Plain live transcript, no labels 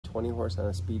20 horse on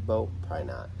a speedboat? Probably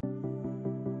not.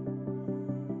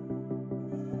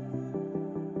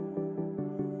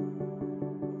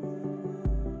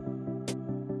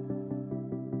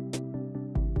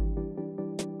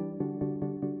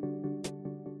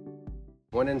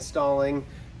 When installing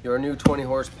your new 20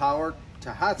 horsepower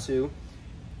Tohatsu,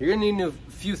 you're gonna need a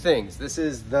few things. This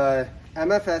is the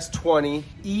MFS 20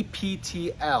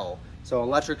 EPTL, so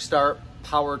electric start,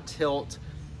 power tilt,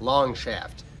 long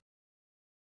shaft.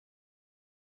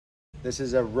 This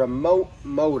is a remote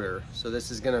motor, so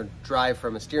this is gonna drive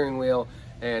from a steering wheel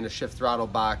and a shift throttle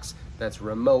box that's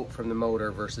remote from the motor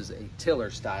versus a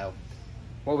tiller style.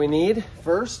 What we need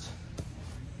first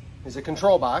is a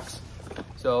control box.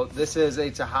 So this is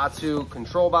a Tohatsu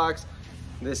control box.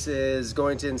 This is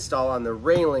going to install on the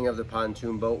railing of the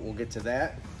pontoon boat. We'll get to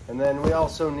that. And then we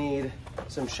also need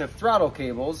some shift throttle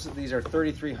cables. These are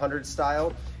 3300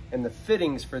 style, and the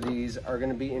fittings for these are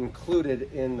going to be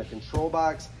included in the control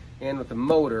box and with the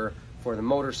motor for the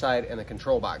motor side and the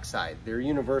control box side. They're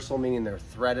universal, meaning they're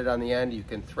threaded on the end. You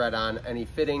can thread on any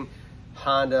fitting.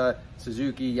 Honda,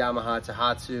 Suzuki, Yamaha,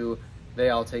 Tohatsu, they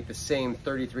all take the same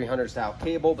 3300 style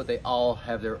cable, but they all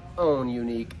have their own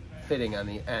unique fitting on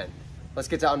the end. Let's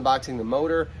get to unboxing the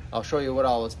motor. I'll show you what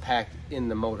all is packed in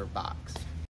the motor box.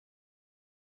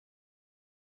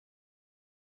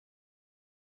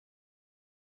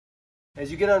 As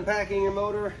you get unpacking your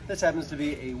motor, this happens to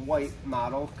be a white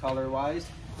model color-wise.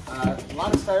 A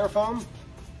lot of styrofoam.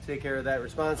 Take care of that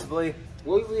responsibly.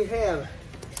 What we have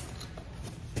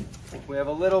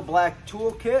a little black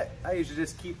tool kit. I usually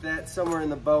just keep that somewhere in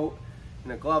the boat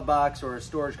in a glove box or a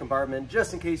storage compartment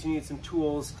just in case you need some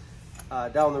tools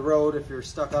down the road if you're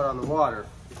stuck out on the water.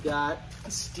 You've got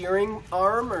a steering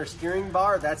arm or steering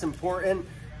bar. That's important.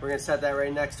 We're going to set that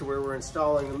right next to where we're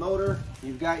installing the motor.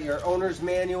 You've got your owner's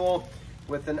manual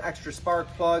with an extra spark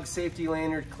plug, safety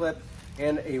lanyard clip,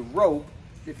 and a rope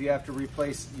if you have to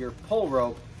replace your pull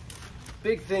rope.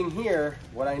 Big thing here,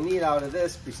 what I need out of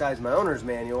this besides my owner's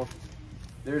manual,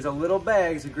 there's a little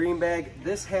bag, it's a green bag.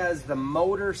 This has the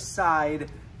motor side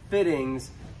fittings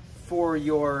for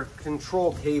your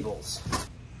control cables.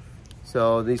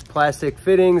 So these plastic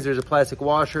fittings, there's a plastic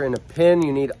washer and a pin.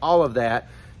 You need all of that.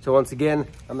 So once again,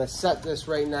 I'm gonna set this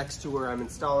right next to where I'm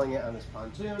installing it on this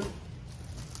pontoon.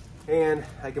 And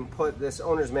I can put this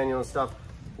owner's manual and stuff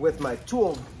with my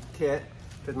tool kit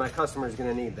because my customer is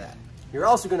gonna need that. You're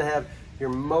also gonna have your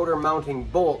motor mounting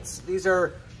bolts. These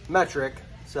are metric,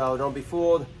 so don't be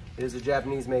fooled. It is a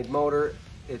Japanese made motor.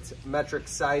 It's metric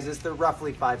sizes. They're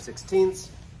roughly 5/16.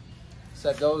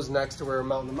 Set those next to where we're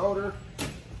mounting the motor.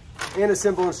 And a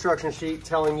simple instruction sheet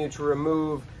telling you to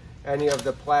remove any of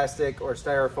the plastic or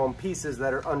styrofoam pieces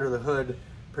that are under the hood,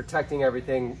 protecting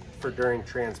everything for during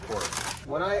transport.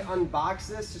 When I unbox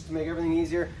this, just to make everything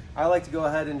easier, I like to go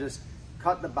ahead and just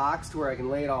cut the box to where I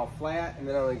can lay it all flat, and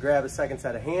then I'm gonna grab a second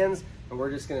set of hands, and we're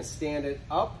just gonna stand it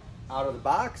up out of the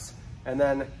box and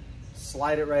then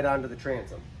slide it right onto the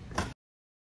transom.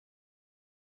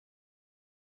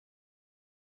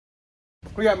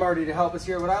 We got Marty to help us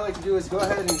here. What I like to do is go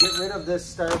ahead and get rid of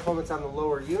this styrofoam that's on the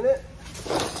lower unit,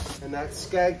 and that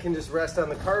skag can just rest on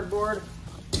the cardboard.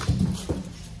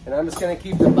 And I'm just gonna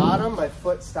keep the bottom, my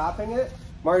foot stopping it.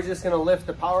 Marty's just gonna lift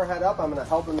the power head up. I'm gonna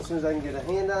help him as soon as I can get a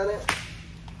hand on it.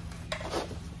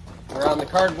 We're on the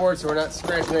cardboard, so we're not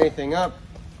scratching anything up.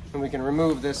 And we can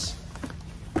remove this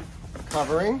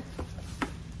covering.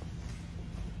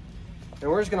 And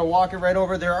we're just gonna walk it right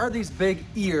over. There are these big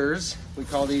ears. We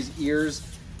call these ears.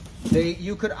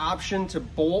 You could option to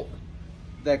bolt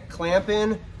that clamp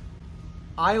in.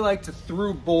 I like to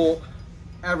through bolt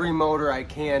every motor I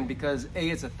can because A,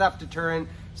 it's a theft deterrent,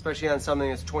 especially on something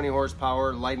that's 20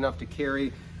 horsepower, light enough to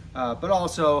carry, but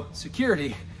also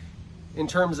security in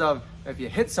terms of if you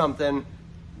hit something,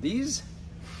 these,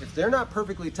 if they're not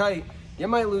perfectly tight, you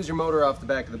might lose your motor off the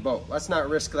back of the boat. Let's not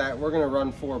risk that. We're gonna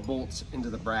run 4 bolts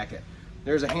into the bracket.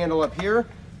 There's a handle up here,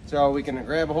 so we can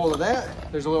grab a hold of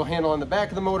that. There's a little handle on the back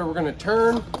of the motor. We're gonna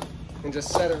turn and just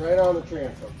set it right on the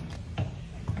transom.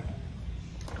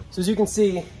 So as you can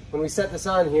see, when we set this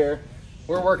on here,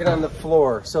 we're working on the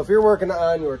floor. So if you're working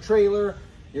on your trailer,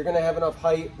 you're gonna have enough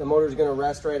height, the motor's gonna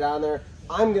rest right on there.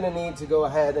 I'm gonna need to go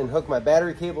ahead and hook my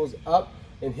battery cables up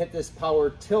and hit this power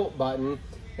tilt button,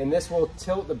 and this will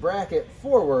tilt the bracket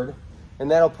forward, and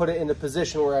that'll put it into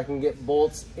position where I can get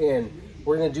bolts in.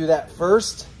 We're gonna do that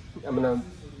first. I'm gonna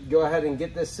go ahead and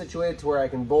get this situated to where I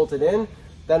can bolt it in,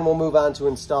 then we'll move on to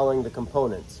installing the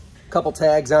components. A couple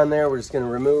tags on there we're just gonna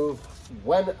remove.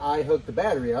 When I hook the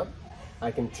battery up,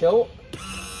 I can tilt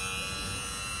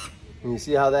And you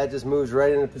see how that just moves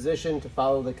right into position to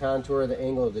follow the contour of the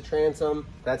angle of the transom.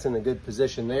 That's in a good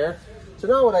position there. So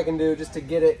now what I can do just to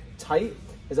get it tight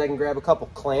is I can grab a couple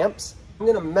clamps. I'm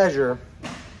gonna measure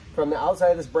from the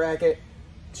outside of this bracket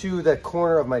to the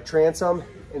corner of my transom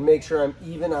and make sure I'm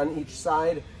even on each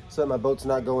side so that my boat's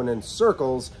not going in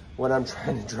circles when I'm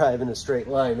trying to drive in a straight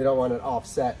line. We don't want it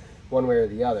offset one way or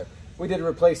the other. We did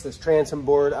replace this transom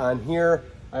board on here.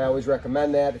 I always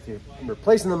recommend that. If you're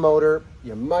replacing the motor,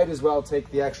 you might as well take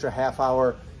the extra half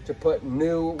hour to put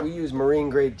new, we use marine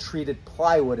grade treated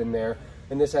plywood in there,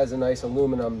 and this has a nice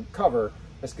aluminum cover.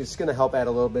 That's just gonna help add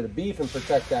a little bit of beef and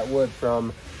protect that wood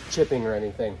from chipping or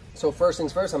anything. So first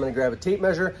things first, I'm gonna grab a tape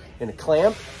measure and a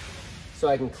clamp so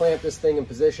I can clamp this thing in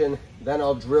position. Then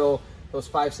I'll drill those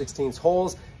 5/16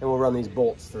 holes and we'll run these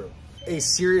bolts through. A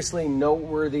seriously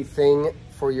noteworthy thing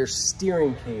for your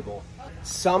steering cable.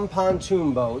 Some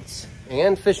pontoon boats,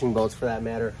 and fishing boats for that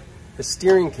matter, the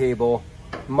steering cable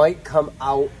might come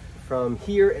out from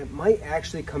here. It might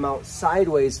actually come out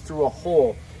sideways through a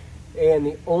hole. And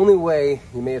the only way,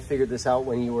 you may have figured this out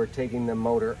when you were taking the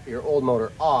motor, your old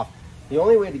motor off, the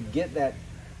only way to get that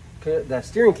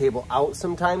steering cable out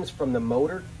sometimes from the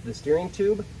motor, the steering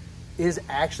tube, is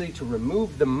actually to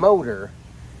remove the motor,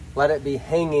 let it be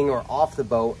hanging or off the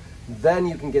boat, then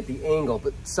you can get the angle.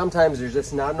 But sometimes there's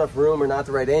just not enough room or not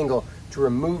the right angle to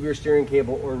remove your steering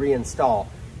cable or reinstall.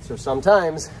 So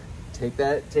sometimes,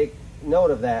 take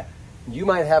note of that. You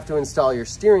might have to install your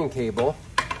steering cable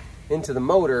into the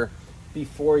motor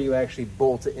before you actually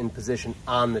bolt it in position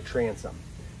on the transom.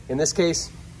 In this case,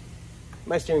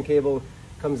 my steering cable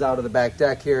comes out of the back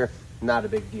deck here, not a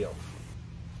big deal.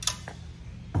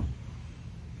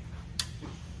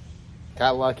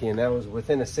 Got lucky, and that was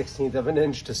within 1/16 of an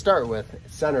inch to start with,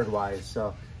 centered wise,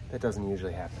 so that doesn't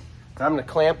usually happen. So I'm gonna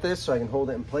clamp this so I can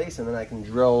hold it in place, and then I can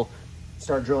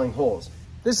start drilling holes.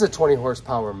 This is a 20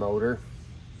 horsepower motor.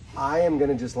 I am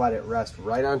gonna just let it rest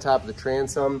right on top of the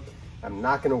transom. I'm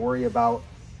not gonna worry about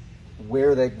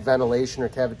where the ventilation or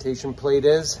cavitation plate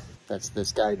is. That's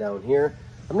this guy down here.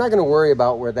 I'm not gonna worry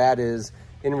about where that is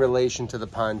in relation to the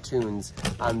pontoons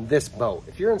on this boat.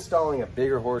 If you're installing a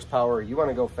bigger horsepower, you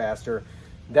wanna go faster,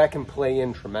 that can play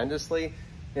in tremendously.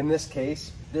 In this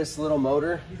case, this little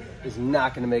motor is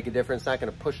not gonna make a difference, not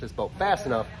gonna push this boat fast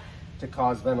enough to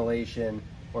cause ventilation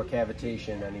or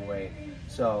cavitation anyway.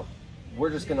 So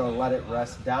we're just gonna let it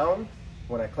rest down.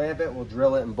 When I clamp it, we'll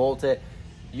drill it and bolt it.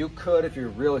 You could, if you're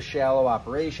real shallow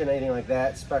operation, anything like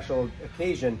that, special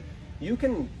occasion, you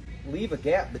can leave a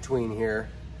gap between here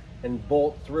and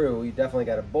bolt through. You definitely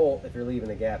got to bolt if you're leaving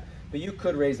a gap, but you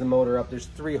could raise the motor up. There's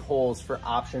 3 holes for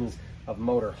options of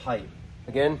motor height.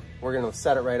 Again, we're going to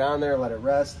set it right on there, let it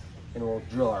rest, and we'll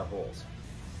drill our holes.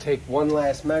 Take one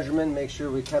last measurement, make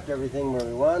sure we kept everything where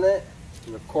we want it.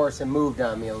 And of course, it moved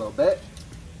on me a little bit.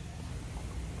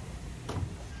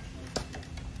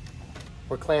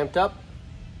 We're clamped up,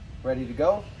 ready to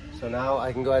go. So now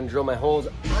I can go ahead and drill my holes.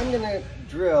 I'm going to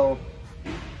drill,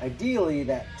 ideally,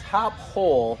 that top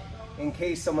hole in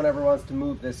case someone ever wants to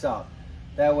move this up.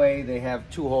 That way they have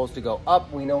 2 holes to go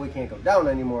up. We know we can't go down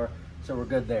anymore, so we're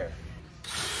good there.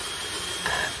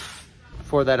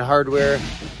 For that hardware,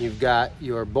 you've got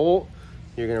your bolt.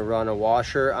 You're gonna run a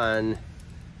washer on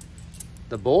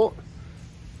the bolt.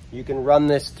 You can run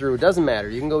this through, it doesn't matter,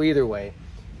 you can go either way.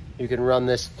 You can run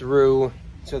this through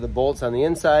so the bolt's on the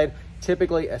inside.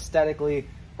 Typically, aesthetically,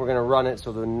 we're gonna run it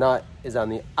so the nut is on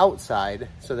the outside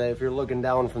so that if you're looking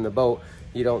down from the boat,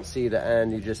 you don't see the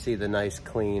end, you just see the nice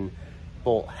clean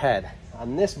bolt head.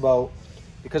 On this boat,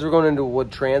 because we're going into a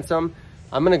wood transom,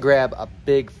 I'm gonna grab a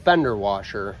big fender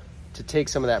washer to take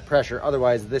some of that pressure.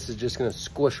 Otherwise, this is just gonna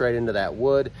squish right into that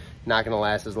wood, not gonna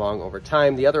last as long over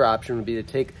time. The other option would be to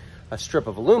take a strip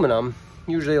of aluminum,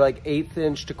 usually like 1/8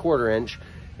 inch to 1/4 inch,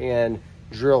 and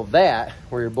drill that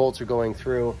where your bolts are going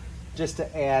through, just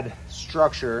to add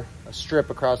structure, a strip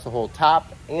across the whole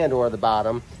top and or the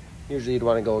bottom. Usually you'd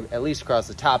want to go at least across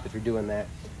the top if you're doing that.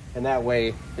 And that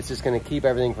way, it's just going to keep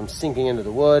everything from sinking into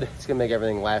the wood. It's going to make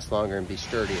everything last longer and be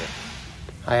sturdier.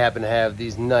 I happen to have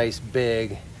these nice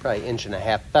big, probably 1.5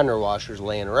 inch fender washers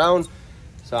laying around.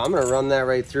 So I'm going to run that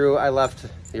right through. I left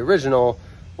the original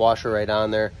washer right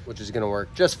on there, which is going to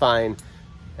work just fine.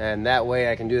 And that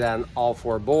way I can do that on all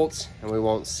 4 bolts and we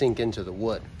won't sink into the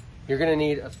wood. You're gonna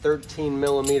need a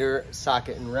 13mm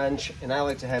socket and wrench, and I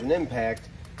like to have an impact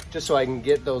just so I can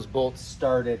get those bolts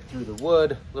started through the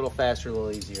wood a little faster, a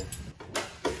little easier.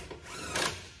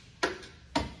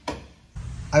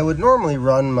 I would normally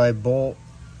run my bolt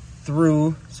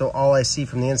through so all I see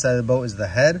from the inside of the boat is the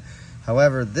head.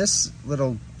 However, this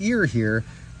little ear here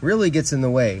really gets in the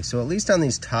way. So at least on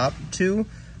these top 2,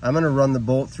 I'm gonna run the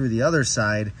bolt through the other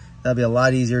side. That'll be a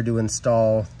lot easier to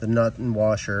install the nut and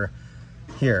washer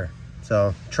here.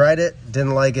 So tried it,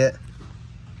 didn't like it.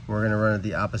 We're gonna run it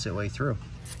the opposite way through.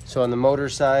 So on the motor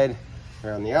side,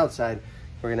 or on the outside,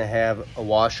 we're gonna have a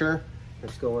washer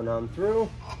that's going on through.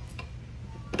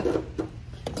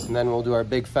 And then we'll do our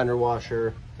big fender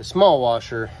washer, the small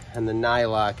washer, and the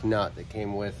nylock nut that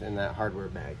came with in that hardware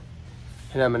bag.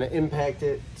 And I'm gonna impact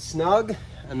it snug,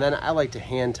 and then I like to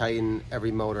hand tighten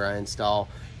every motor I install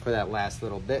for that last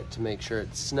little bit to make sure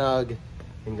it's snug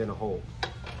and gonna hold.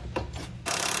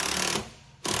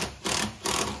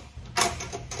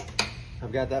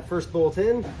 I've got that first bolt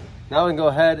in. Now I can go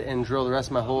ahead and drill the rest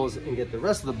of my holes and get the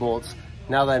rest of the bolts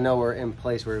now that I know we're in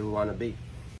place where we wanna be.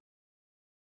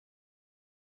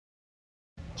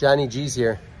 Johnny G's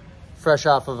here, fresh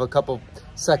off of a couple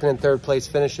second and third place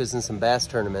finishes in some bass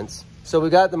tournaments. So we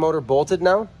got the motor bolted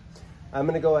now. I'm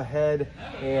gonna go ahead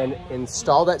and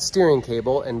install that steering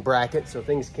cable and bracket so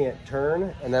things can't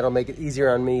turn, and that'll make it easier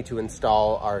on me to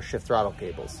install our shift throttle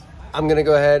cables. I'm gonna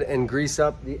go ahead and grease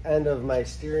up the end of my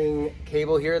steering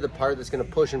cable here, the part that's gonna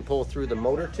push and pull through the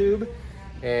motor tube,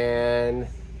 and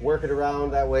work it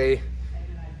around. That way,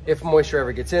 if moisture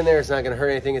ever gets in there, it's not gonna hurt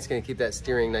anything. It's gonna keep that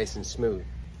steering nice and smooth.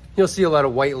 You'll see a lot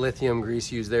of white lithium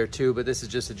grease used there too, but this is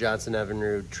just a Johnson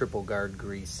Evinrude triple guard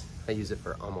grease. I use it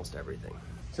for almost everything.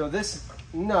 So this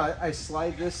nut, I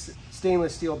slide this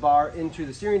stainless steel bar into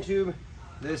the steering tube.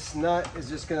 This nut is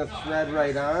just gonna thread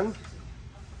right on.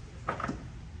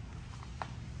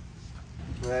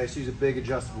 And I just use a big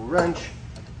adjustable wrench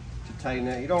to tighten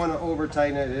it. You don't wanna over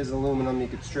tighten it. It is aluminum, you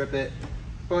could strip it,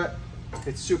 but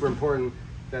it's super important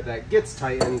that that gets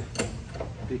tightened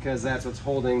because that's what's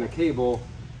holding the cable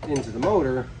into the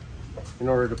motor in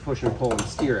order to push and pull and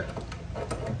steer it.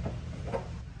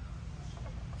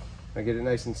 I get it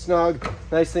nice and snug.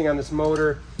 Nice thing on this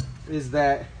motor is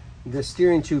that the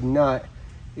steering tube nut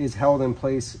is held in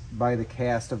place by the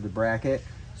cast of the bracket.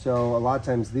 So a lot of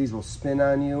times these will spin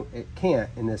on you. It can't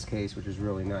in this case, which is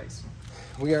really nice.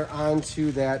 We are on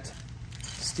to that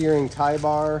steering tie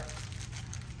bar.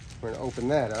 We're gonna open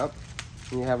that up.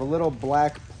 And you have a little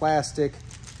black plastic,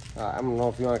 I don't know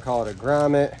if you want to call it a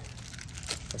grommet,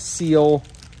 a seal,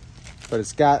 but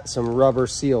it's got some rubber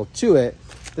seal to it.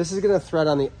 This is going to thread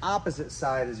on the opposite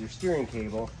side as your steering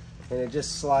cable, and it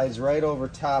just slides right over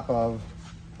top of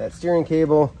that steering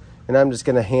cable, and I'm just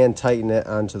going to hand tighten it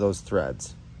onto those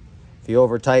threads. If you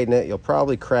over tighten it, you'll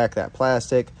probably crack that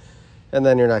plastic, and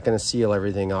then you're not going to seal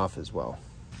everything off as well.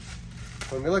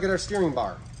 When we look at our steering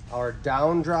bar, our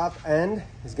down drop end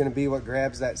is going to be what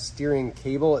grabs that steering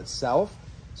cable itself.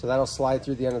 So that'll slide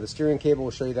through the end of the steering cable.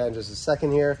 We'll show you that in just a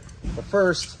second here. But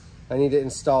first, I need to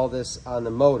install this on the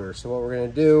motor. So what we're gonna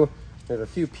do, there's a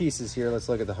few pieces here. Let's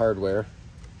look at the hardware.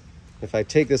 If I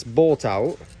take this bolt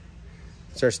out,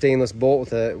 it's our stainless bolt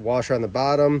with a washer on the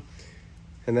bottom.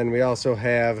 And then we also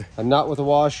have a nut with a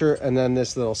washer, and then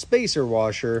this little spacer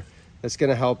washer that's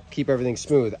gonna help keep everything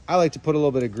smooth. I like to put a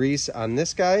little bit of grease on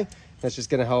this guy. That's just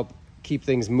gonna help keep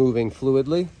things moving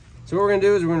fluidly. So what we're gonna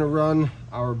do is we're gonna run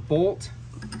our bolt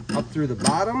up through the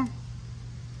bottom.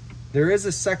 There is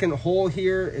a second hole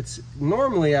here. It's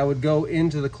normally I would go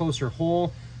into the closer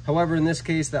hole. However, in this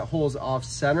case, that hole's off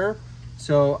center.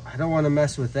 So I don't want to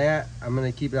mess with that. I'm going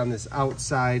to keep it on this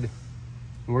outside.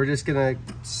 And we're just going to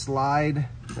slide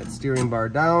that steering bar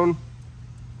down,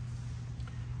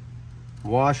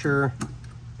 washer,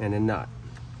 and a nut.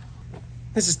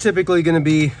 This is typically going to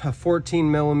be a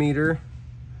 14 millimeter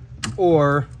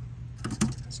or,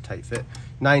 it's tight fit,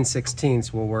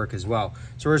 9/16 will work as well.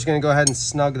 So we're just gonna go ahead and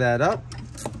snug that up.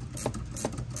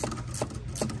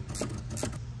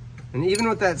 And even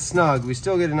with that snug, we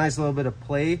still get a nice little bit of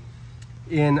play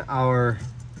in our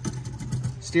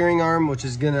steering arm, which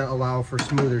is gonna allow for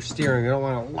smoother steering. We don't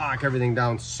wanna lock everything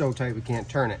down so tight we can't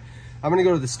turn it. I'm gonna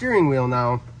go to the steering wheel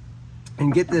now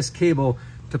and get this cable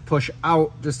to push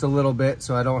out just a little bit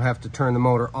so I don't have to turn the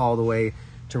motor all the way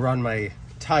to run my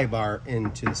tie bar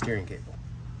into the steering cable.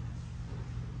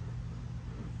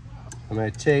 I'm going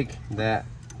to take that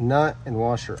nut and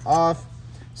washer off.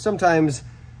 Sometimes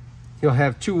you'll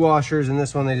have two washers, and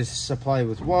this one they just supply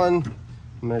with one.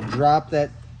 I'm going to drop that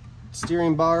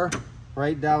steering bar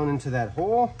right down into that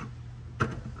hole.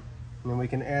 And then we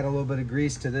can add a little bit of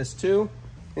grease to this too.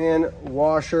 And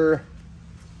washer,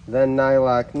 then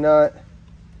nylock nut,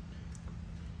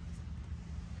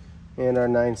 and our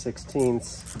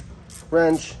 9/16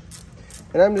 wrench.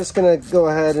 And I'm just going to go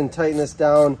ahead and tighten this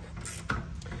down.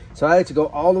 So I like to go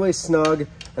all the way snug,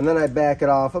 and then I back it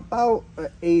off about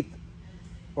an 1/8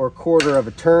 or 1/4 of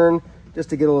a turn, just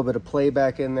to get a little bit of play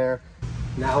back in there.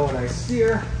 Now when I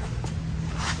steer,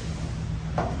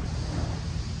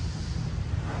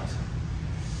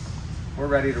 we're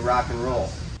ready to rock and roll.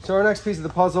 So our next piece of the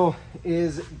puzzle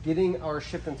is getting our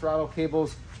shift and throttle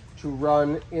cables to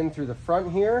run in through the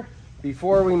front here.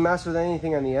 Before we mess with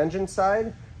anything on the engine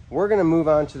side, we're gonna move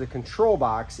on to the control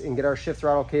box and get our shift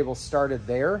throttle cables started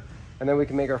there, and then we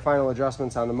can make our final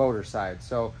adjustments on the motor side.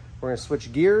 So we're gonna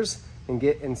switch gears and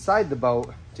get inside the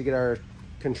boat to get our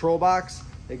control box,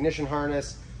 ignition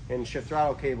harness, and shift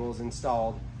throttle cables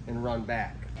installed and run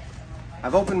back.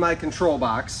 I've opened my control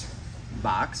box, the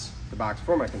box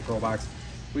for my control box.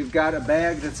 We've got a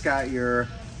bag that's got your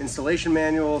installation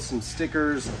manual, some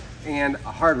stickers, and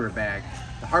a hardware bag.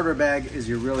 The hardware bag is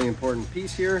your really important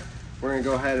piece here. We're gonna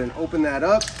go ahead and open that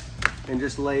up and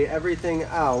just lay everything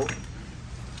out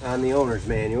on the owner's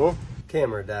manual.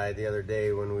 Camera died the other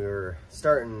day when we were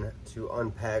starting to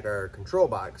unpack our control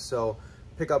box. So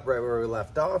pick up right where we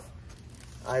left off.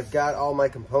 I've got all my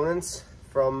components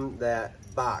from that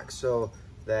box. So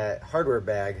that hardware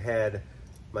bag had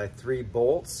my 3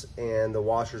 bolts and the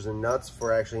washers and nuts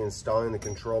for actually installing the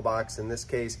control box. In this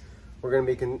case, we're going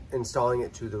to be installing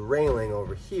it to the railing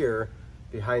over here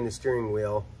behind the steering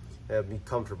wheel. It'll be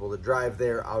comfortable to drive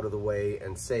there, out of the way,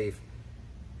 and safe.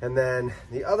 And then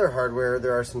the other hardware,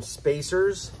 there are some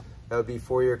spacers that would be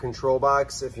for your control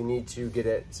box. If you need to get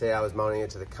it, say I was mounting it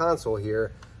to the console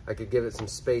here, I could give it some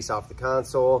space off the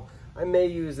console. I may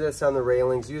use this on the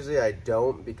railings. Usually I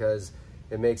don't, because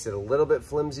it makes it a little bit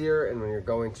flimsier, and when you're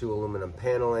going to aluminum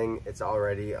paneling, it's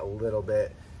already a little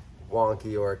bit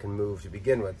wonky, or it can move to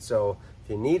begin with. So if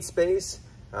you need space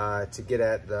to get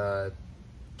at the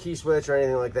key switch or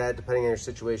anything like that, depending on your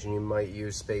situation, you might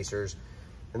use spacers.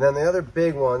 And then the other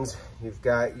big ones, you've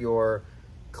got your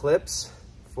clips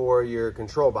for your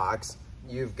control box.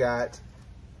 You've got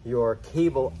your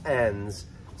cable ends.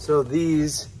 So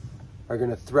these are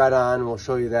gonna thread on, and we'll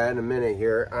show you that in a minute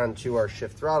here, onto our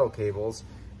shift throttle cables.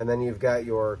 And then you've got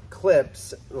your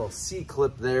clips, a little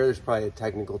C-clip there, there's probably a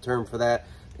technical term for that.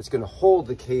 It's gonna hold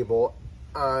the cable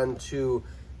onto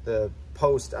the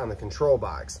post on the control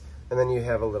box. And then you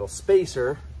have a little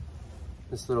spacer,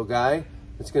 this little guy,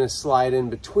 it's gonna slide in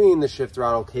between the shift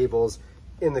throttle cables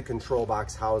in the control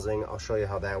box housing. I'll show you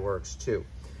how that works too.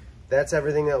 That's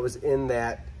everything that was in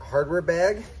that hardware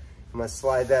bag. I'm gonna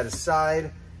slide that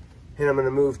aside, and I'm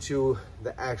gonna move to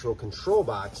the actual control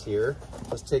box here.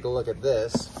 Let's take a look at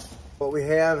this. What we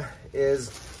have is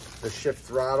the shift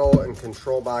throttle and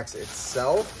control box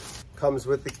itself. Comes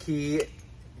with the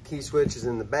key switch is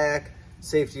in the back,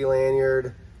 safety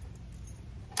lanyard,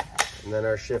 and then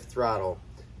our shift throttle.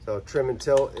 So trim and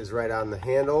tilt is right on the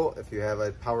handle if you have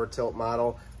a power tilt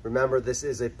model. Remember, this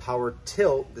is a power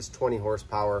tilt, this 20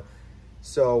 horsepower.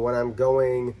 So when I'm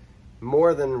going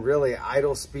more than really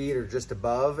idle speed or just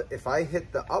above, if I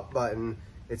hit the up button,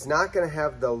 it's not gonna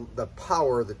have the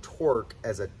power, the torque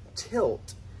as a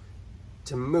tilt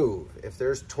to move. If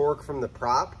there's torque from the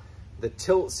prop, the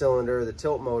tilt cylinder, the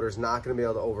tilt motor is not gonna be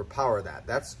able to overpower that.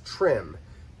 That's trim.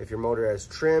 If your motor has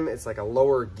trim, it's like a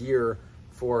lower gear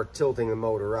for tilting the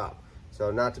motor up.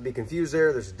 So not to be confused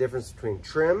there, there's a difference between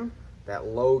trim, that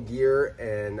low gear,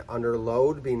 and under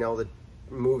load, being able to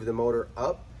move the motor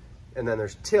up. And then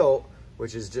there's tilt,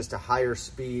 which is just a higher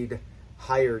speed,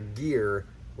 higher gear,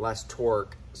 less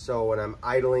torque. So when I'm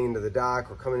idling to the dock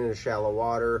or coming into shallow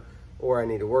water, or I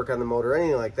need to work on the motor,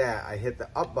 anything like that, I hit the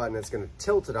up button, it's gonna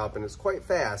tilt it up, and it's quite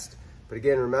fast. But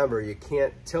again, remember, you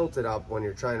can't tilt it up when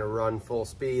you're trying to run full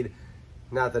speed.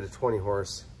 Not that a 20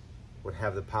 horse would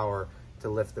have the power to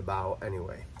lift the bow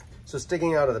anyway. So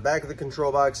sticking out of the back of the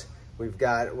control box, we've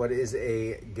got what is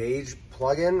a gauge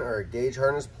plug-in, or a gauge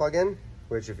harness plug-in,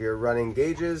 which if you're running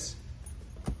gauges,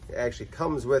 it actually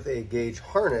comes with a gauge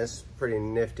harness, pretty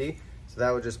nifty. So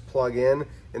that would just plug in.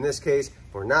 In this case,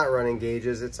 if we're not running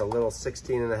gauges, it's a little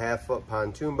 16.5-foot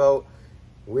pontoon boat.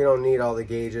 We don't need all the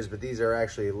gauges, but these are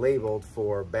actually labeled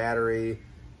for battery.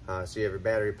 So you have your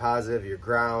battery positive, your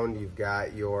ground, you've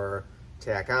got your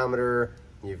tachometer,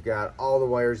 you've got all the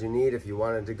wires you need if you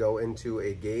wanted to go into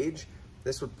a gauge.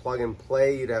 This would plug and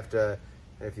play. You'd have to,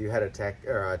 if you had a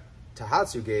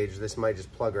Tohatsu gauge, this might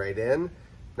just plug right in.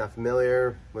 Not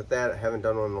familiar with that, I haven't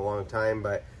done one in a long time,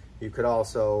 but you could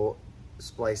also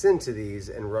splice into these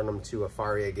and run them to a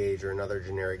Faria gauge or another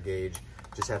generic gauge.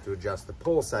 Just have to adjust the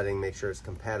pull setting, make sure it's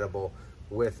compatible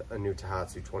with a new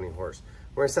Tohatsu 20 horse.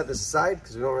 We're gonna set this aside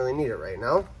because we don't really need it right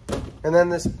now. And then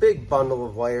this big bundle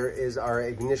of wire is our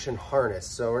ignition harness.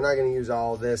 So we're not gonna use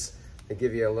all of this. They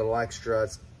give you a little extra.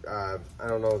 It's, I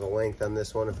don't know the length on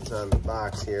this one if it's on the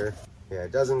box here. Yeah,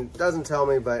 it doesn't tell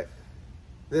me, but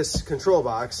this control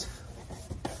box,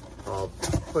 I'll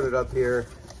put it up here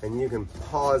and you can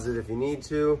pause it if you need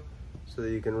to so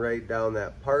that you can write down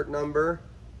that part number.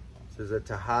 This is a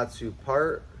Tohatsu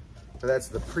part. But that's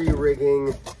the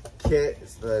pre-rigging kit.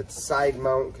 It's the side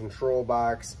mount control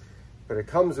box, but it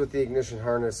comes with the ignition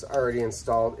harness already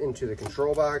installed into the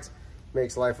control box.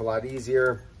 Makes life a lot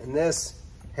easier. And this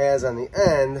has on the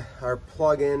end our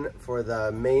plug-in for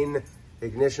the main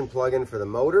ignition plug-in for the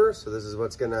motor. So this is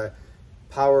what's gonna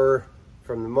power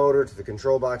from the motor to the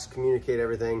control box, communicate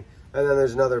everything. And then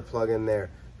there's another plug-in there.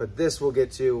 But this we'll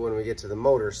get to when we get to the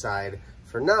motor side.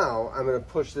 For now, I'm gonna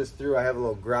push this through. I have a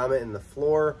little grommet in the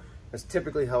floor. That's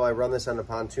typically how I run this on a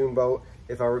pontoon boat.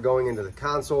 If I were going into the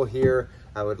console here,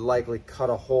 I would likely cut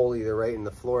a hole either right in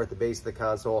the floor at the base of the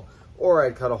console, or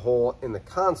I'd cut a hole in the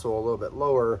console a little bit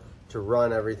lower to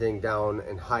run everything down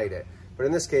and hide it. But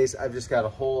in this case, I've just got a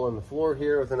hole in the floor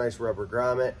here with a nice rubber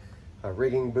grommet, a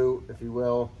rigging boot, if you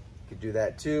will. You could do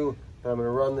that too. But I'm gonna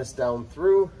run this down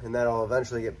through, and that'll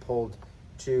eventually get pulled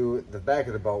to the back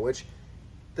of the boat, which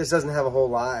this doesn't have a whole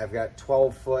lot. I've got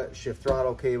 12-foot shift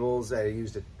throttle cables. I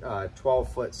used a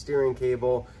 12-foot steering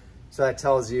cable. So that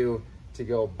tells you to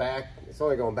go back. It's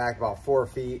only going back about 4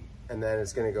 feet, and then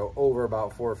it's gonna go over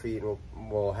about 4 feet, and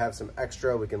we'll have some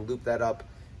extra. We can loop that up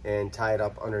and tie it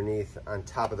up underneath on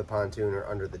top of the pontoon or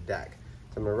under the deck.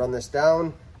 So I'm gonna run this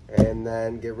down and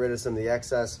then get rid of some of the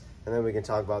excess, and then we can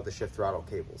talk about the shift throttle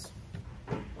cables.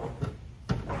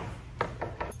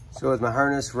 So with my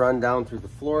harness run down through the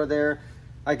floor there,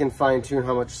 I can fine tune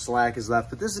how much slack is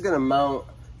left, but this is gonna mount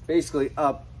basically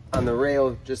up on the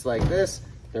rail just like this.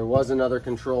 There was another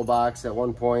control box at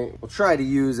one point. We'll try to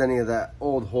use any of the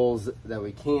old holes that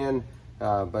we can,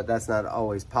 but that's not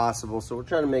always possible. So we're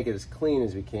trying to make it as clean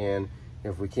as we can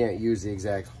if we can't use the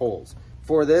exact holes.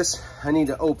 For this, I need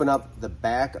to open up the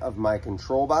back of my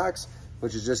control box,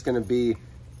 which is just gonna be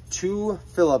 2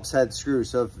 Phillips head screws.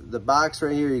 So if the box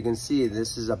right here, you can see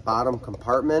this is a bottom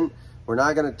compartment. We're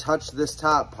not gonna touch this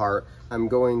top part. I'm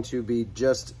going to be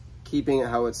just keeping it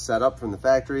how it's set up from the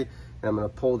factory. And I'm gonna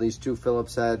pull these 2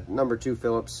 Phillips head, number 2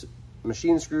 Phillips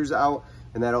machine screws out,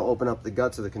 and that'll open up the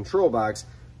guts of the control box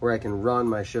where I can run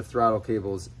my shift throttle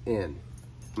cables in.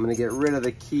 I'm gonna get rid of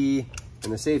the key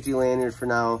and the safety lanyard for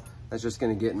now. That's just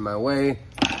gonna get in my way,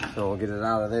 so we'll get it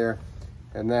out of there.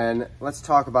 And then let's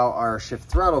talk about our shift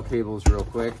throttle cables real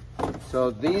quick.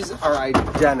 So these are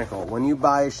identical. When you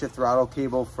buy a shift throttle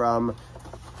cable from,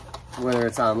 whether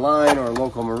it's online or a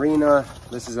local marina,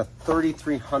 this is a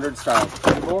 3300 style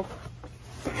cable.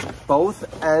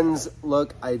 Both ends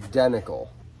look identical.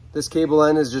 This cable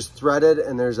end is just threaded,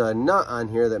 and there's a nut on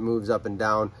here that moves up and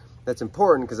down. That's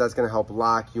important because that's gonna help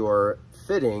lock your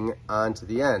fitting onto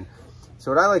the end.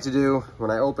 So what I like to do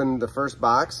when I open the first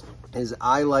box is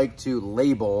I like to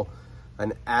label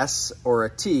an S or a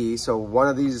T. So one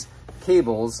of these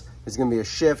cables is gonna be a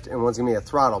shift and one's gonna be a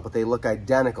throttle, but they look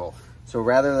identical. So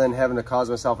rather than having to cause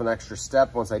myself an extra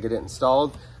step once I get it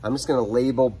installed, I'm just gonna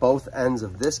label both ends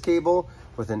of this cable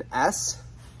with an S.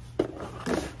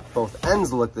 Both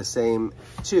ends look the same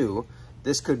too.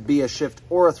 This could be a shift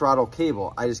or a throttle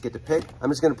cable. I just get to pick. I'm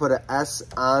just gonna put an S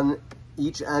on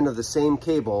each end of the same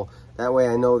cable. That way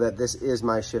I know that this is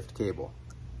my shift cable.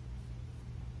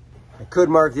 I could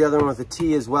mark the other one with a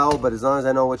T as well, but as long as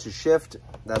I know which is shift,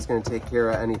 that's gonna take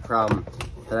care of any problem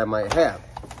that I might have.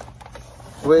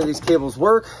 The way these cables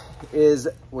work is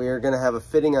we're gonna have a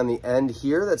fitting on the end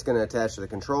here that's gonna attach to the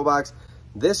control box.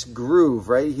 This groove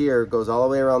right here goes all the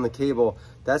way around the cable.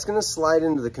 That's gonna slide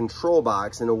into the control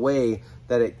box in a way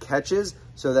that it catches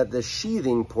so that the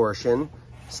sheathing portion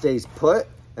stays put,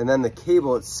 and then the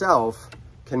cable itself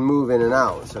can move in and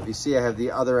out. So if you see, I have the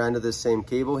other end of this same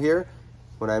cable here.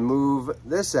 When I move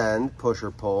this end, push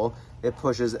or pull, it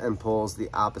pushes and pulls the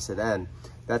opposite end.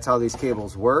 That's how these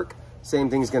cables work. Same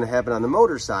thing's gonna happen on the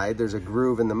motor side. There's a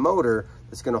groove in the motor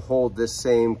that's gonna hold this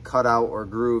same cutout or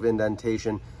groove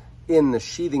indentation in the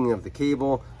sheathing of the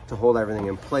cable to hold everything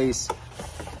in place.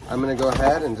 I'm gonna go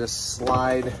ahead and just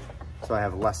slide so I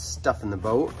have less stuff in the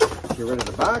boat. Get rid of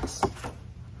the box.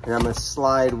 And I'm gonna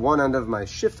slide one end of my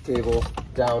shift cable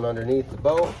down underneath the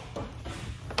boat.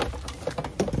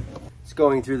 It's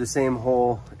going through the same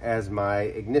hole as my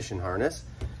ignition harness.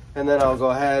 And then I'll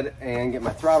go ahead and get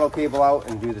my throttle cable out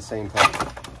and do the same thing.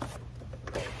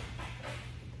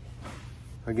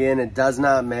 Again, it does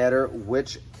not matter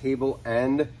which cable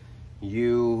end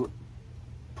you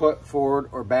put forward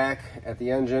or back at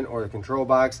the engine or the control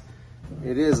box.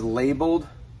 It is labeled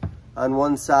on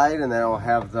one side, and then I'll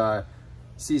have the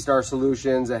C-Star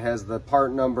Solutions. It has the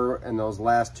part number and those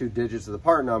last 2 digits of the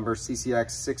part number.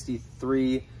 CCX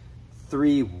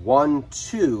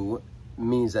 63312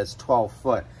 means that's 12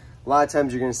 foot. A lot of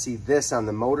times you're gonna see this on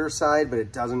the motor side, but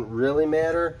it doesn't really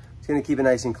matter. It's gonna keep it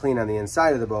nice and clean on the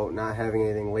inside of the boat, not having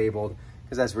anything labeled,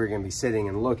 because that's where you're gonna be sitting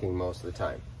and looking most of the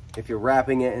time. If you're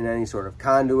wrapping it in any sort of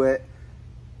conduit,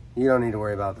 you don't need to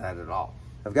worry about that at all.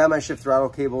 I've got my shift throttle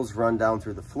cables run down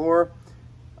through the floor.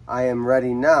 I am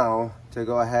ready now to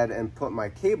go ahead and put my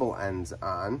cable ends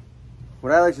on.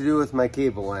 What I like to do with my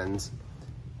cable ends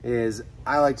is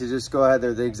I like to just go ahead,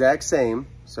 they're the exact same,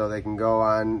 so they can go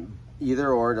on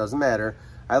either or, doesn't matter.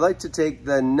 I like to take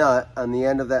the nut on the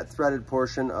end of that threaded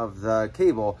portion of the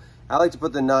cable. I like to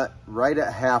put the nut right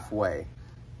at halfway.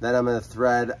 Then I'm going to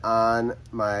thread on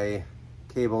my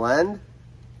cable end.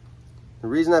 The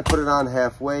reason I put it on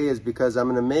halfway is because I'm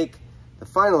going to make the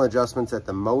final adjustments at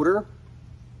the motor.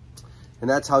 And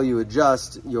that's how you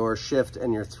adjust your shift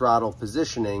and your throttle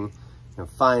positioning,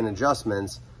 fine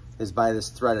adjustments, is by this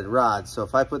threaded rod. So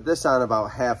if I put this on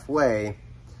about halfway,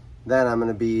 then I'm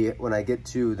going to be, when I get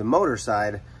to the motor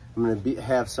side, I'm going to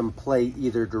have some play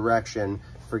either direction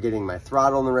for getting my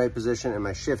throttle in the right position and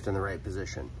my shift in the right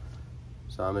position.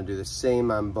 So I'm going to do the same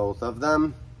on both of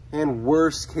them. And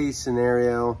worst case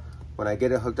scenario, when I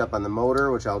get it hooked up on the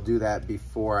motor, which I'll do that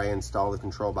before I install the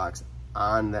control box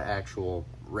on the actual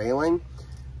railing,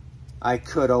 I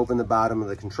could open the bottom of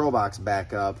the control box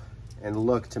back up and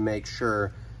look to make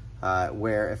sure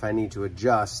where if I need to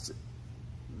adjust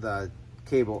the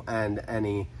cable end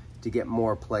any to get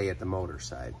more play at the motor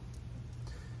side.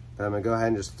 But I'm gonna go ahead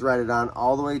and just thread it on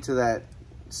all the way to that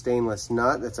stainless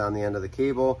nut that's on the end of the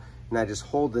cable, and I just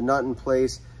hold the nut in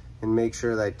place and make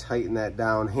sure that I tighten that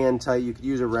down. Hand tight, you could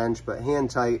use a wrench, but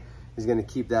hand tight is gonna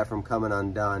keep that from coming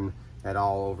undone at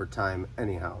all over time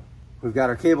anyhow. We've got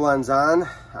our cable ends on.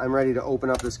 I'm ready to open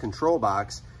up this control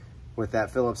box with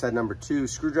that Phillips head number 2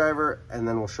 screwdriver, and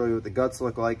then we'll show you what the guts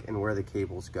look like and where the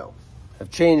cables go. I've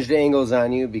changed angles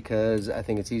on you because I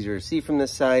think it's easier to see from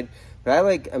this side, but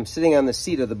I'm sitting on the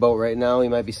seat of the boat right now. You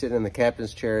might be sitting in the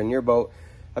captain's chair in your boat.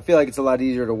 I feel like it's a lot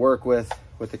easier to work with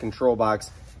the control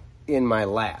box in my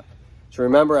lap. So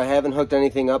remember, I haven't hooked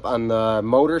anything up on the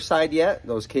motor side yet.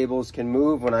 Those cables can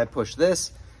move when I push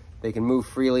this. They can move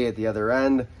freely at the other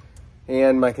end.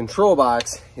 And my control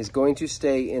box is going to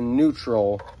stay in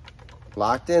neutral,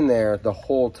 locked in there the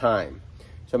whole time.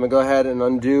 So I'm gonna go ahead and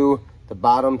undo the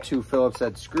bottom 2 Phillips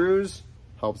head screws.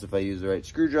 Helps if I use the right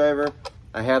screwdriver.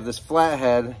 I have this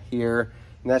flathead here,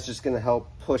 and that's just gonna help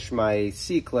push my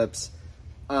C-clips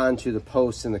onto the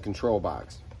posts in the control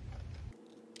box.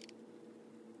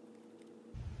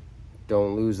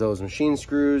 Don't lose those machine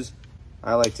screws.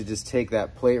 I like to just take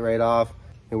that plate right off.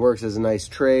 It works as a nice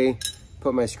tray.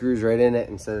 Put my screws right in it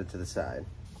and set it to the side.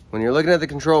 When you're looking at the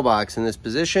control box in this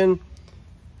position,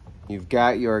 you've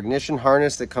got your ignition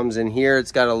harness that comes in here.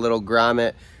 It's got a little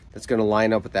grommet that's gonna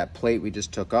line up with that plate we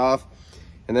just took off.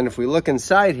 And then if we look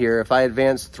inside here, if I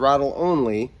advance throttle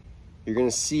only, you're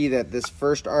gonna see that this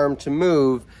first arm to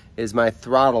move is my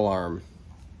throttle arm.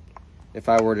 If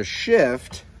I were to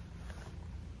shift,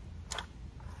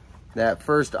 that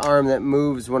first arm that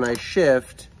moves when I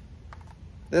shift,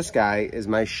 this guy is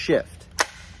my shift.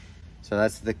 So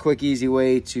that's the quick, easy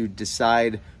way to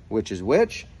decide which is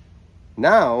which.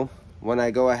 Now, when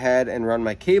I go ahead and run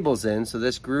my cables in, so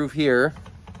this groove here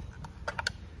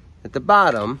at the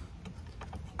bottom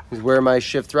is where my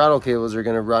shift throttle cables are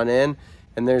gonna run in,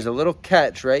 and there's a little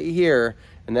catch right here,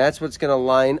 and that's what's gonna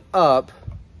line up.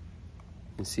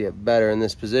 You can see it better in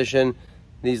this position.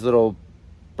 These little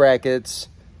brackets,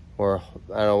 or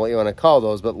I don't know what you wanna call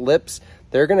those, but lips,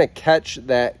 they're gonna catch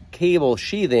that cable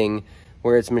sheathing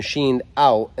where it's machined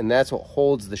out, and that's what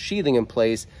holds the sheathing in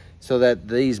place so that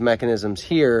these mechanisms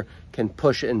here can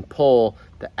push and pull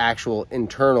the actual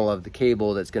internal of the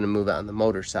cable that's gonna move out on the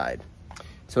motor side.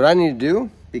 So what I need to do,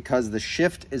 because the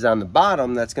shift is on the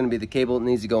bottom, that's gonna be the cable that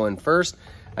needs to go in first.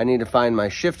 I need to find my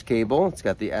shift cable. It's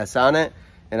got the S on it,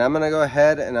 and I'm gonna go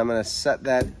ahead and I'm gonna set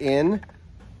that in.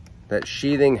 That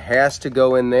sheathing has to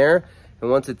go in there,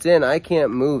 and once it's in, I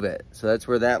can't move it. So that's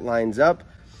where that lines up.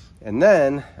 And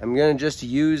then I'm gonna just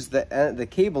use the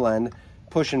cable end,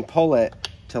 push and pull it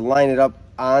to line it up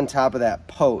on top of that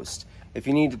post. If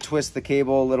you need to twist the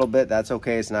cable a little bit, that's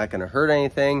okay. It's not gonna hurt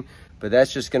anything, but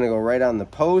that's just gonna go right on the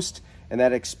post, and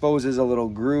that exposes a little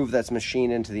groove that's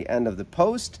machined into the end of the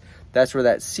post. That's where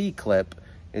that C-clip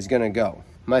is gonna go.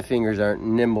 My fingers aren't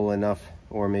nimble enough,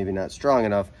 or maybe not strong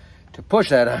enough, to push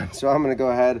that on. So I'm gonna go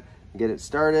ahead and get it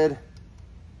started,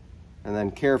 and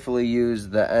then carefully use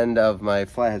the end of my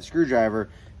flathead screwdriver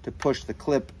to push the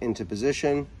clip into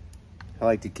position. I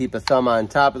like to keep a thumb on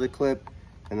top of the clip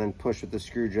and then push with the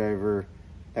screwdriver.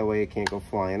 That way it can't go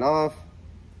flying off.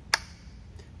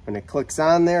 When it clicks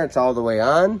on there, it's all the way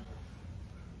on.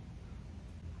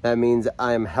 That means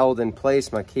I'm held in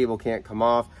place. My cable can't come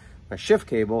off. My shift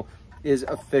cable is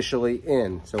officially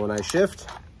in. So when I shift,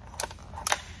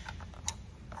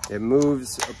 It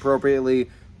moves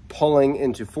appropriately, pulling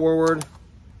into forward,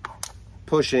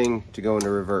 pushing to go into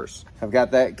reverse. I've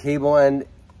got that cable end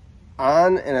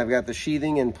on and I've got the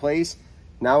sheathing in place.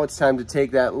 Now it's time to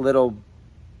take that little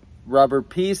rubber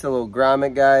piece, a little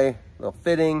grommet guy, little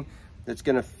fitting that's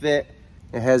gonna fit.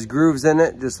 It has grooves in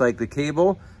it, just like the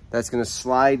cable. That's gonna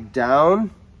slide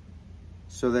down,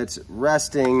 so that's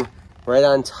resting right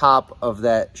on top of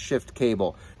that shift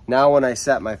cable. Now when I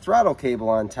set my throttle cable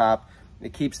on top,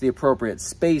 it keeps the appropriate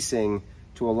spacing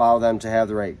to allow them to have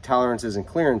the right tolerances and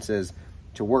clearances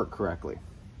to work correctly.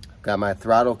 Got my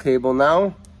throttle cable now.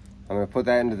 I'm gonna put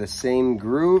that into the same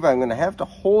groove. I'm gonna have to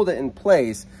hold it in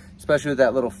place, especially with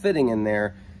that little fitting in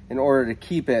there, in order to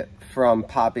keep it from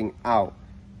popping out.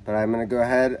 But I'm gonna go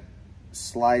ahead,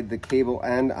 slide the cable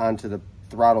end onto the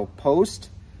throttle post,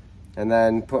 and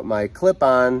then put my clip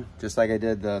on, just like I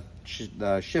did the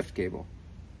shift cable.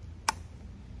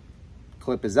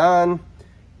 Clip is on,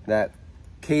 that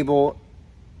cable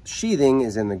sheathing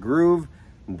is in the groove.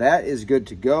 That is good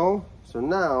to go. So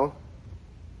now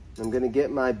I'm gonna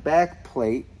get my back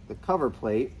plate, the cover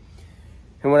plate,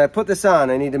 and when I put this on,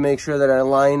 I need to make sure that I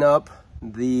line up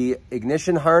the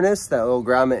ignition harness, that little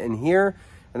grommet in here,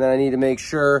 and then I need to make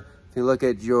sure, if you look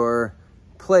at your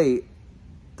plate,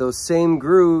 those same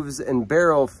grooves and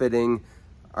barrel fitting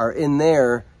are in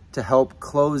there to help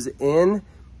close in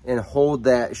and hold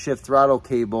that shift throttle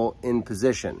cable in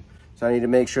position. So I need to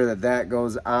make sure that that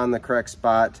goes on the correct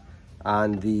spot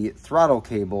on the throttle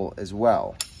cable as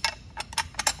well.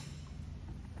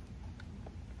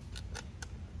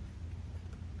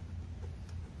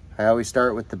 I always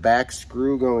start with the back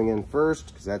screw going in first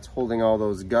because that's holding all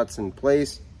those guts in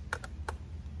place.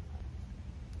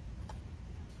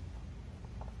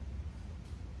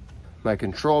 My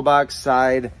control box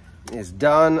side is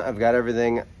done. I've got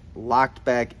everything locked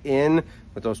back in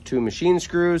with those 2 machine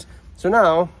screws. So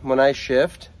now when I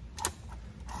shift,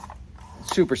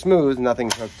 it's super smooth,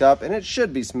 nothing's hooked up, and it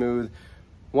should be smooth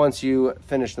once you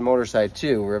finish the motor side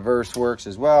too. Reverse works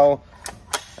as well.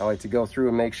 I like to go through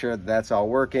and make sure that that's all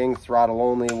working. Throttle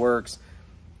only works.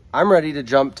 I'm ready to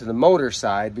jump to the motor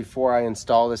side before I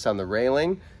install this on the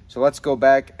railing. So let's go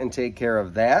back and take care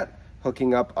of that,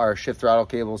 hooking up our shift throttle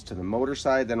cables to the motor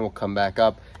side. Then we'll come back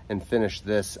up and finish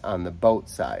this on the boat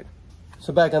side.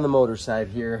 So back on the motor side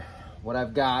here, what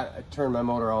I've got, I turned my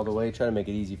motor all the way, try to make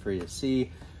it easy for you to see.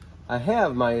 I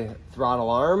have my throttle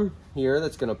arm here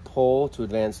that's gonna pull to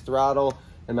advanced throttle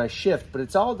and my shift, but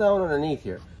it's all down underneath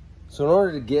here. So in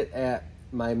order to get at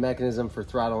my mechanism for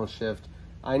throttle and shift,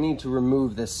 I need to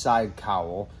remove this side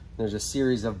cowl. There's a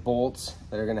series of bolts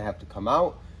that are gonna have to come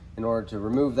out. In order to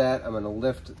remove that, I'm gonna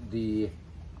lift the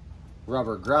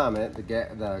rubber grommet,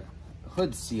 the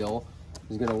hood seal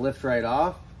is gonna lift right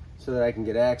off so that I can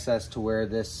get access to where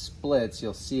this splits.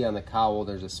 You'll see on the cowl,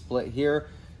 there's a split here,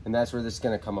 and that's where this is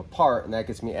gonna come apart, and that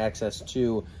gets me access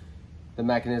to the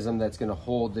mechanism that's gonna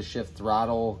hold the shift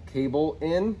throttle cable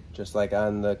in, just like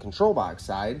on the control box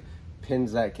side,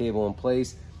 pins that cable in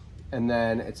place, and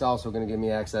then it's also gonna give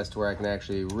me access to where I can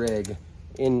actually rig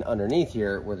in underneath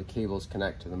here where the cables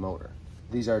connect to the motor.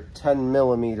 These are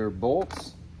 10mm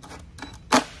bolts.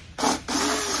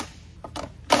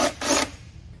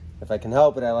 If I can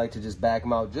help it, I like to just back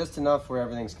them out just enough where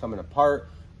everything's coming apart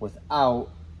without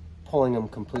pulling them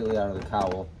completely out of the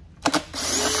cowl.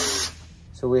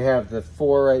 So we have the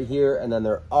 4 right here, and then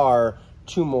there are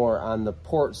 2 more on the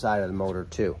port side of the motor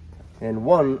too. And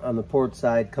 1 on the port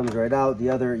side comes right out. The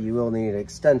other you will need an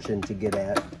extension to get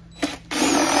at.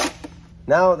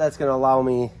 Now that's gonna allow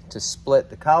me to split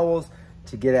the cowls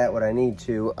to get at what I need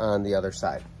to on the other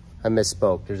side. I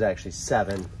misspoke, there's actually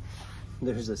 7.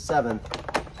 There's a 7th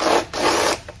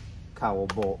cowl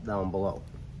bolt down below.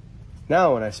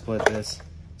 Now when I split this,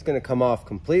 it's gonna come off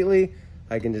completely.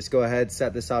 I can just go ahead,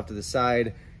 set this off to the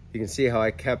side. You can see how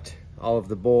I kept all of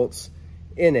the bolts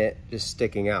in it just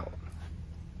sticking out.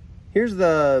 Here's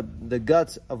the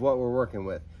guts of what we're working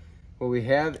with. What we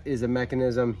have is a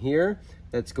mechanism here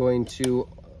that's going to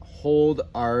hold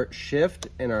our shift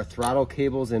and our throttle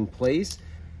cables in place.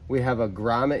 We have a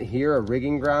grommet here, a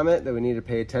rigging grommet that we need to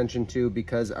pay attention to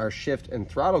because our shift and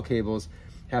throttle cables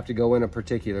have to go in a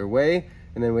particular way.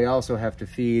 And then we also have to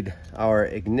feed our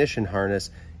ignition harness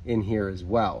in here as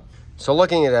well. So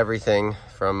looking at everything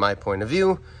from my point of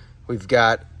view, we've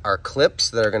got our clips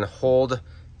that are gonna hold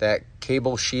that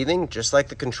cable sheathing, just like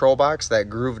the control box. That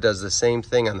groove does the same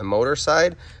thing on the motor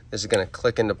side. This is gonna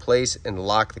click into place and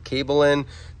lock the cable in.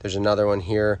 There's another one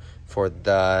here for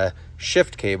the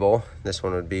shift cable. This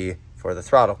one would be for the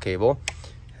throttle cable.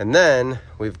 And then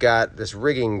we've got this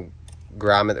rigging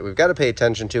grommet that we've got to pay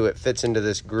attention to. It fits into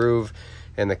this groove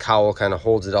and the cowl kind of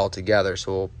holds it all together.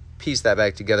 So we'll piece that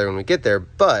back together when we get there.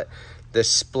 But this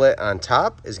split on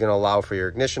top is going to allow for your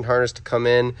ignition harness to come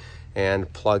in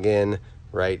and plug in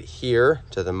right here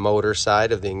to the motor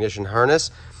side of the ignition harness.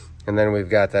 And then we've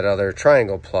got that other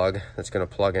triangle plug that's going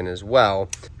to plug in as well.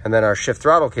 And then our shift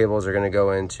throttle cables are going to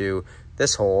go into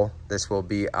this hole. This will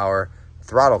be our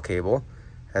throttle cable.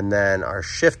 And then our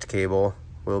shift cable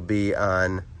will be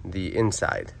on the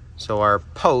inside. So our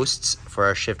posts for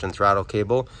our shift and throttle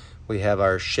cable, we have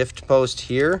our shift post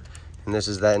here, and this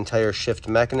is that entire shift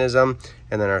mechanism.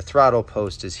 And then our throttle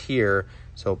post is here.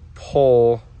 So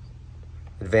pull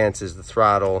advances the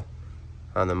throttle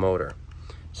on the motor.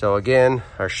 So again,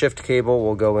 our shift cable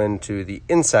will go into the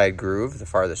inside groove, the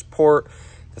farthest port.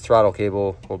 The throttle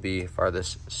cable will be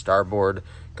farthest starboard,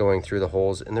 going through the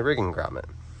holes in the rigging grommet.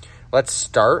 Let's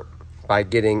start by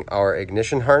getting our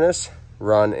ignition harness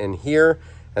run in here,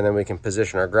 and then we can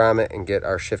position our grommet and get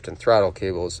our shift and throttle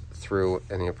cables through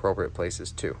in the appropriate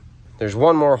places too. There's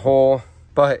one more hole,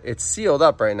 but it's sealed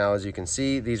up right now. As you can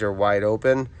see, these are wide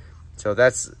open. So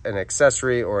that's an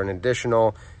accessory or an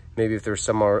additional. Maybe if there's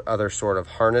some other sort of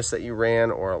harness that you ran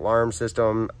or alarm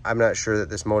system. I'm not sure that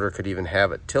this motor could even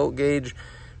have a tilt gauge.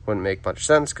 Wouldn't make much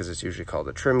sense because it's usually called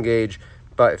a trim gauge.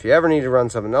 But if you ever need to run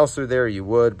something else through there, you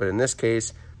would. But in this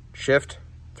case, shift,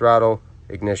 throttle,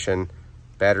 ignition,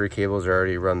 battery cables are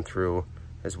already run through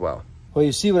as well. Well,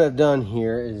 you see what I've done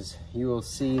here is you will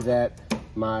see that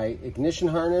my ignition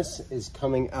harness is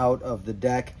coming out of the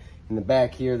deck. In the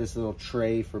back here, this little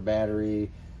tray for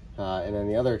battery, and then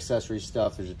the other accessory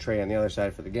stuff, there's a tray on the other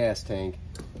side for the gas tank.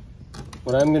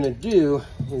 What I'm gonna do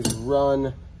is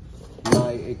run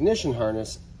my ignition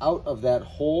harness out of that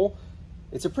hole.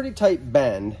 It's a pretty tight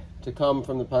bend to come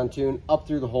from the pontoon up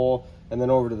through the hole and then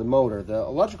over to the motor. The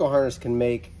electrical harness can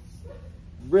make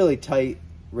really tight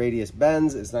radius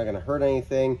bends. It's not gonna hurt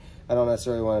anything. I don't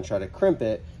necessarily wanna try to crimp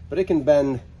it, but it can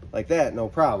bend like that, no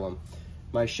problem.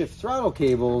 My shift throttle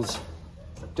cables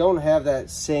don't have that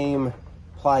same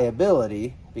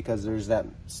pliability because there's that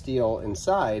steel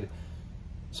inside.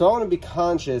 So I want to be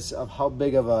conscious of how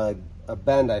big of a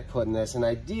bend I put in this, and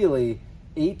ideally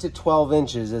 8 to 12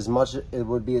 inches it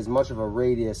would be as much of a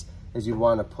radius as you'd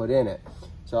want to put in it.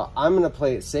 So I'm going to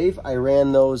play it safe. I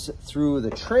ran those through the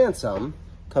transom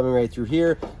coming right through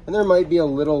here, and there might be a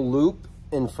little loop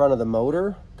in front of the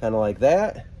motor, kind of like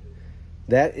that.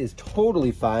 That is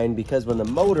totally fine because when the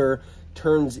motor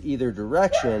turns either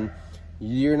direction,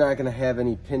 you're not going to have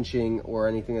any pinching or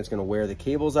anything that's going to wear the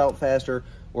cables out faster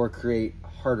or create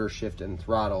harder shift and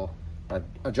throttle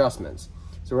adjustments.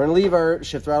 So we're going to leave our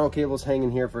shift throttle cables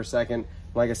hanging here for a second.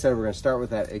 Like I said, we're going to start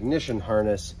with that ignition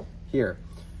harness here.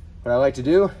 What I like to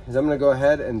do is I'm going to go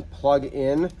ahead and plug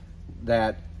in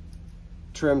that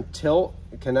trim tilt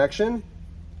connection,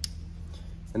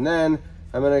 and then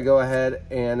I'm going to go ahead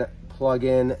and plug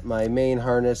in my main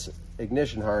harness,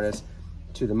 ignition harness,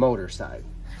 to the motor side.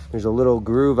 There's a little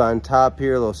groove on top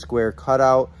here, a little square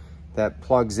cutout that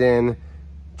plugs in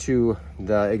to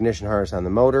the ignition harness on the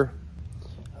motor.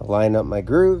 I'll line up my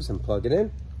grooves and plug it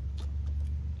in.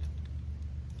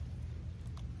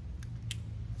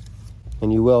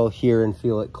 And you will hear and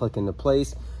feel it click into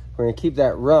place. We're gonna keep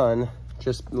that run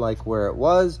just like where it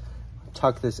was.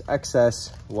 Tuck this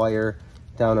excess wire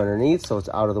down underneath so it's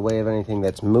out of the way of anything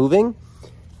that's moving.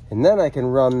 And then I can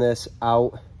run this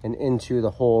out and into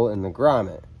the hole in the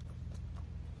grommet.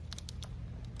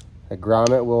 The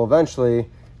grommet will eventually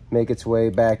make its way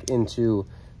back into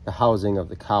the housing of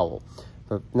the cowl.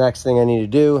 But next thing I need to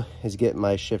do is get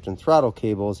my shift and throttle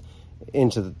cables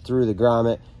through the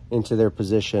grommet into their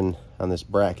position on this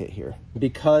bracket here.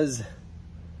 Because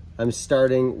I'm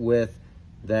starting with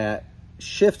that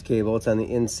shift cable, it's on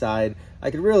the inside, I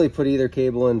could really put either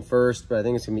cable in first, but I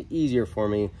think it's gonna be easier for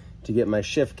me to get my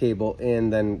shift cable in,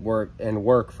 then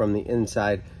work from the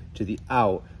inside to the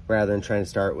out rather than trying to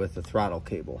start with the throttle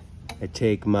cable. I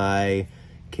take my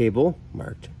cable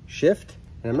marked shift,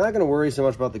 and I'm not going to worry so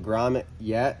much about the grommet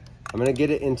yet. I'm going to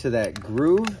get it into that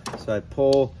groove. So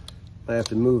I have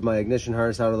to move my ignition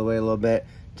harness out of the way a little bit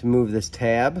to move this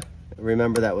tab.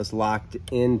 Remember that was locked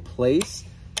in place.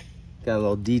 Got a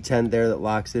little detent there that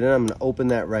locks it in. I'm going to open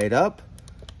that right up,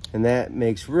 and that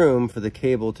makes room for the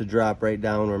cable to drop right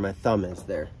down where my thumb is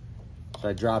there. So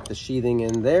I drop the sheathing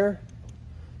in there,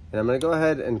 and I'm going to go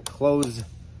ahead and close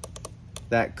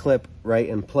that clip right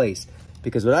in place,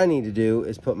 because what I need to do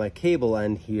is put my cable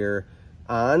end here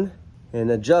on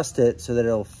and adjust it so that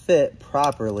it'll fit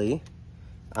properly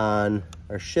on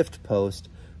our shift post,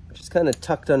 which is kind of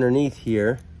tucked underneath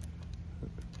here.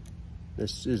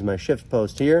 This is my shift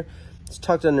post here. It's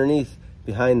tucked underneath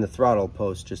behind the throttle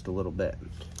post just a little bit.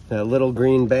 That little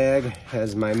green bag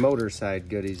has my motor side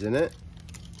goodies in it.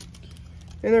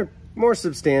 and they're more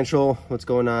substantial, what's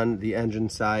going on the engine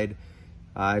side.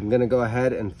 I'm gonna go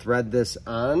ahead and thread this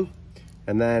on,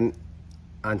 and then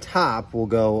on top will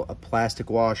go a plastic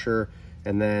washer,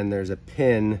 and then there's a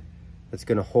pin that's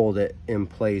gonna hold it in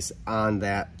place on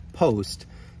that post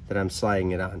that I'm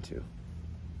sliding it onto.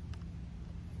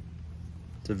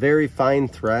 It's a very fine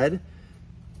thread.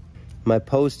 My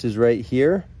post is right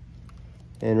here,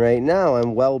 and right now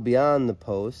I'm well beyond the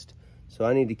post, so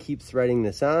I need to keep threading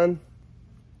this on.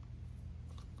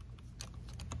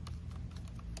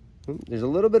 There's a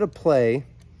little bit of play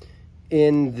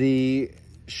in the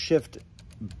shift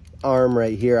arm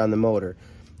right here on the motor.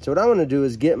 So what I want to do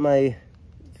is get my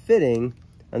fitting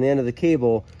on the end of the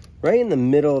cable right in the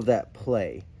middle of that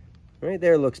play. Right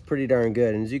there looks pretty darn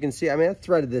good. And as you can see, I mean, I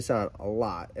threaded this on a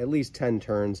lot, at least 10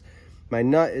 turns. My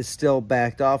nut is still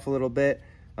backed off a little bit.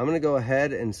 I'm going to go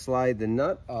ahead and slide the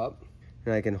nut up,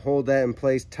 and I can hold that in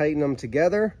place, tighten them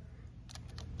together,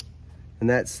 and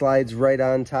that slides right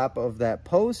on top of that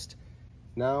post.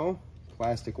 Now,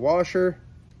 plastic washer,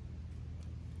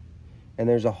 and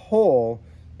there's a hole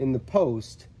in the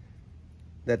post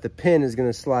that the pin is going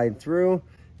to slide through,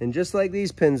 and just like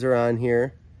these pins are on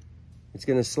here, it's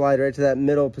going to slide right to that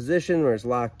middle position where it's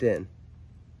locked in.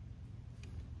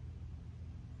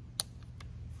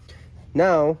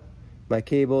 Now, my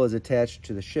cable is attached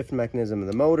to the shift mechanism of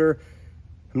the motor.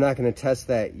 I'm not going to test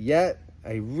that yet.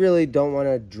 I really don't want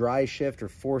to dry shift or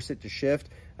force it to shift.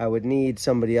 I would need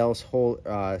somebody else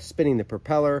spinning the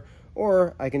propeller,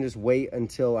 or I can just wait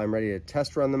until I'm ready to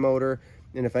test run the motor.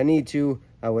 And if I need to,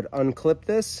 I would unclip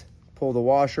this, pull the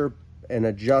washer, and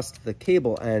adjust the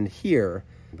cable end here.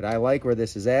 But I like where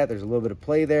this is at. There's a little bit of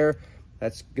play there.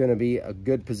 That's going to be a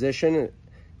good position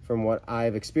from what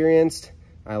I've experienced.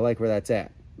 I like where that's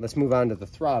at. Let's move on to the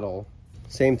throttle.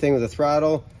 Same thing with the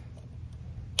throttle.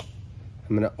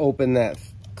 I'm going to open that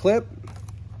clip,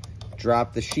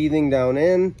 drop the sheathing down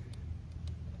in,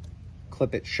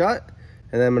 clip it shut,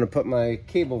 and then I'm going to put my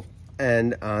cable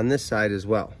end on this side as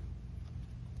well.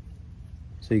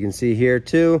 So you can see here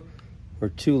too, we're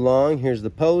too long. Here's the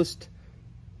post.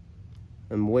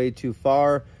 I'm way too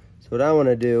far. So what I want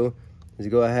to do is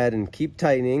go ahead and keep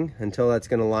tightening until that's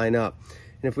going to line up.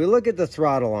 And if we look at the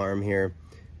throttle arm here,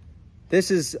 this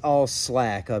is all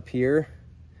slack up here.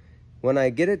 When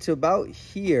I get it to about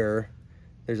here,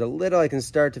 there's a little, I can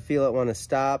start to feel it want to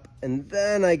stop, and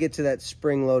then I get to that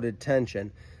spring-loaded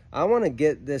tension. I want to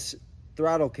get this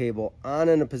throttle cable on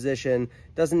in a position,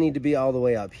 doesn't need to be all the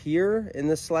way up here in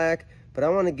the slack, but I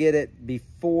want to get it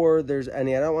before there's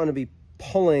any, I don't want to be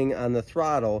pulling on the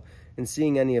throttle and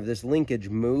seeing any of this linkage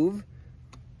move.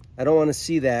 I don't want to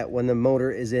see that when the motor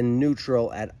is in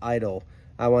neutral at idle.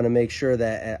 I want to make sure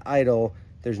that at idle,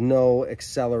 there's no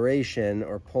acceleration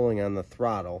or pulling on the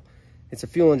throttle. It's a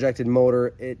fuel-injected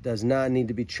motor. It does not need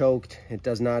to be choked. It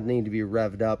does not need to be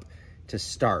revved up to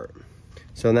start.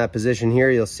 So in that position here,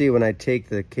 you'll see when I take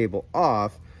the cable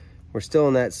off, we're still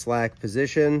in that slack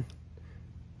position.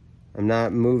 I'm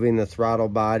not moving the throttle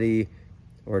body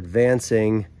or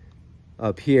advancing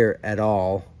up here at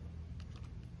all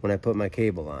when I put my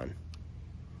cable on.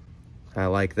 I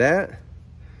like that.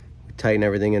 Tighten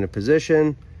everything into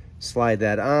position, slide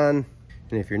that on,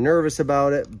 and if you're nervous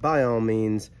about it, by all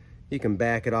means, you can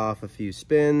back it off a few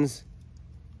spins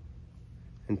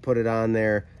and put it on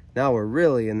there. Now we're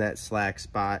really in that slack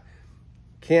spot.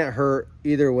 Can't hurt,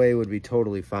 either way would be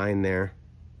totally fine there.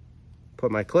 Put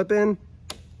my clip in,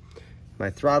 my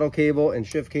throttle cable and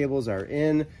shift cables are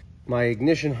in. My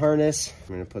ignition harness,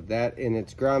 I'm gonna put that in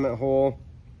its grommet hole.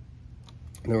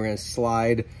 And then we're gonna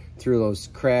slide through those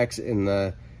cracks in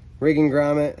the rigging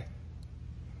grommet.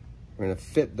 We're gonna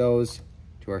fit those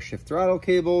to our shift throttle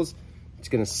cables. It's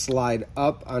gonna slide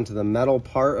up onto the metal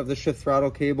part of the shift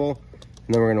throttle cable.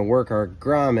 And then we're gonna work our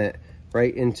grommet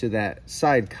right into that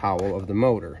side cowl of the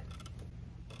motor.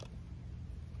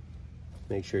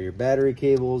 Make sure your battery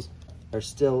cables are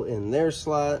still in their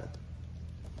slot.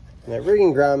 And that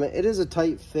rigging grommet, it is a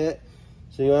tight fit.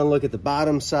 So you wanna look at the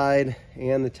bottom side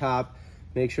and the top.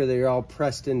 Make sure that you're all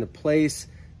pressed into place.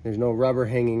 There's no rubber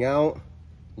hanging out.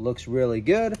 Looks really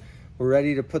good. We're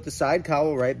ready to put the side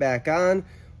cowl right back on,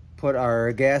 put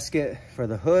our gasket for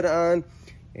the hood on,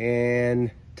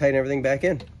 and tighten everything back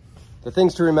in. The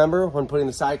things to remember when putting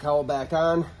the side cowl back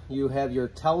on, you have your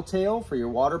telltale for your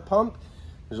water pump.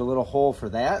 There's a little hole for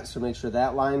that, so make sure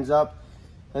that lines up.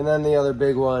 And then the other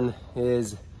big one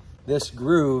is this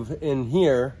groove in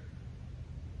here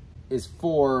is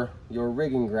for your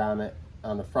rigging grommet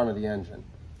on the front of the engine.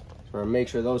 So we're gonna make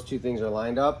sure those two things are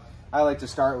lined up. I like to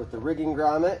start with the rigging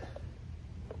grommet.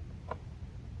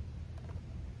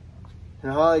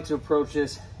 And how I like to approach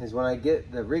this is when I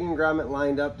get the rigging grommet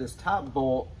lined up, this top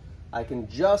bolt, I can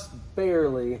just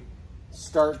barely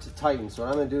start to tighten. So what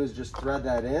I'm gonna do is just thread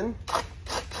that in.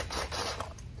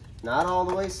 Not all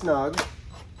the way snug.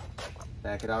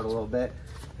 Back it out a little bit.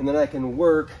 And then I can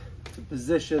work to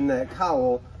position that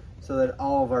cowl so that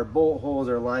all of our bolt holes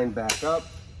are lined back up.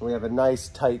 And we have a nice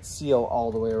tight seal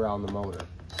all the way around the motor.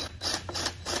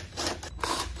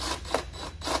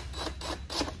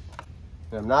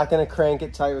 And I'm not going to crank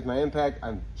it tight with my impact.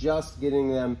 I'm just getting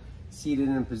them seated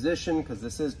in position because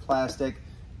this is plastic.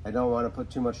 I don't want to put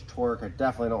too much torque. I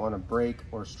definitely don't want to break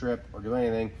or strip or do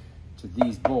anything to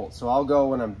these bolts. So I'll go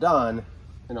when I'm done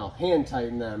and I'll hand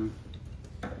tighten them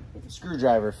with a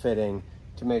screwdriver fitting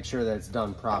to make sure that it's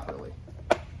done properly.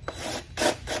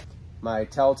 My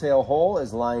telltale hole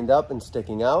is lined up and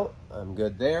sticking out. I'm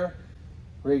good there.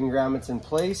 Rigging grommet's in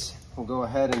place. We'll go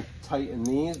ahead and tighten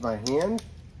these by hand.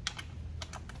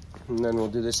 And then we'll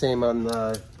do the same on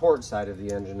the port side of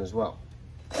the engine as well.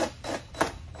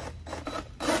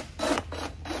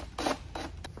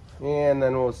 And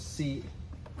then we'll seat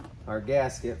our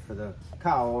gasket for the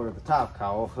cowl, or the top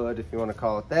cowl, hood if you want to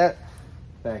call it that,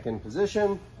 back in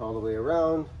position all the way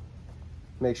around.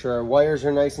 Make sure our wires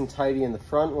are nice and tidy in the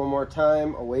front one more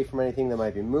time, away from anything that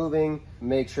might be moving.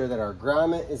 Make sure that our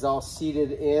grommet is all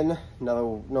seated in,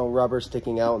 no rubber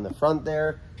sticking out in the front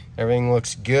there. Everything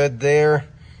looks good there.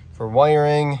 For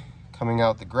wiring, coming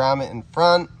out the grommet in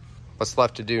front. What's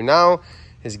left to do now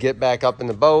is get back up in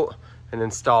the boat and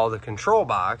install the control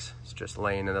box. It's just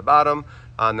laying in the bottom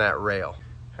on that rail.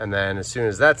 And then as soon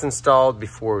as that's installed,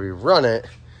 before we run it,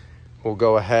 we'll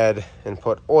go ahead and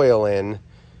put oil in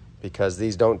because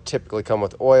these don't typically come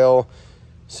with oil.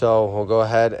 So we'll go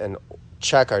ahead and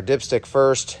check our dipstick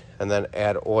first and then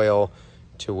add oil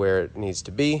to where it needs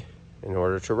to be in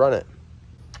order to run it.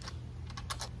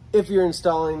 If you're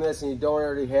installing this and you don't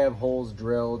already have holes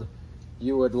drilled,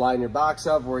 you would line your box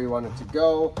up where you want it to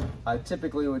go. I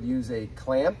typically would use a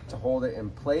clamp to hold it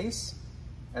in place,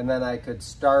 and then I could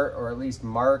start or at least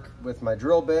mark with my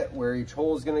drill bit where each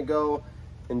hole is going to go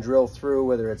and drill through,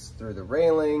 whether it's through the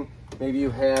railing. Maybe you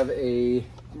have a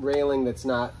railing that's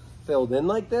not filled in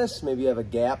like this. Maybe you have a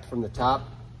gap from the top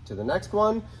to the next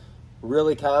one.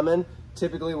 Really common.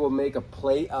 Typically we'll make a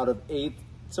plate out of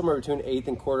somewhere between 1/8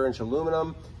 and 1/4 inch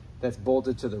aluminum that's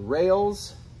bolted to the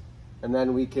rails, and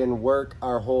then we can work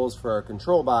our holes for our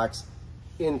control box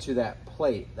into that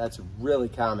plate. That's really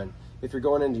common. If you're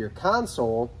going into your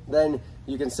console, then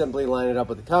you can simply line it up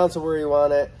with the console where you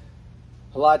want it.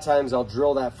 A lot of times I'll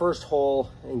drill that first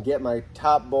hole and get my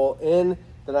top bolt in,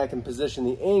 then I can position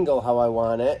the angle how I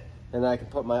want it, and I can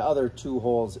put my other 2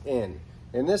 holes in.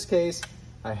 In this case,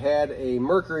 I had a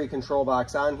Mercury control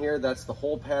box on here. That's the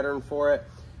hole pattern for it.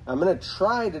 I'm gonna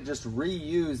try to just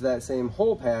reuse that same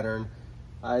hole pattern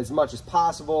as much as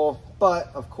possible, but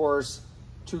of course,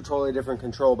 2 totally different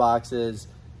control boxes,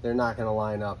 they're not gonna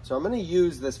line up. So I'm gonna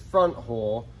use this front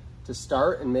hole to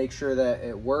start and make sure that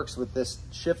it works with this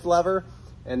shift lever,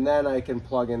 and then I can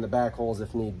plug in the back holes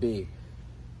if need be.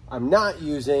 I'm not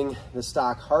using the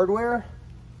stock hardware,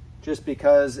 just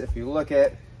because if you look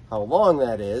at how long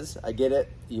that is, I get it,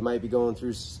 you might be going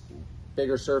through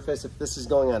bigger surface. If this is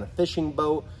going on a fishing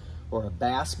boat or a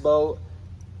bass boat,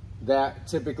 that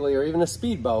typically, or even a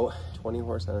speedboat, 20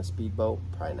 horse on a speedboat,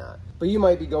 probably not. But you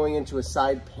might be going into a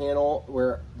side panel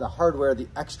where the hardware, the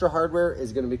extra hardware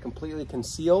is gonna be completely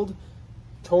concealed.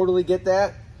 Totally get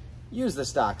that. Use the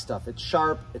stock stuff. It's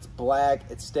sharp, it's black,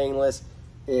 it's stainless.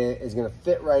 It is gonna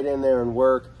fit right in there and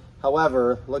work.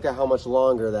 However, look at how much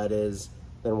longer that is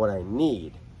than what I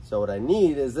need. So what I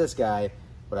need is this guy.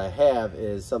 What I have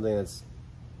is something that's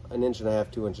 1.5 inches,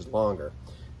 2 inches longer.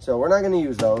 So we're not going to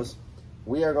use those.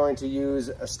 We are going to use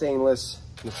a stainless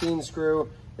machine screw.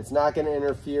 It's not going to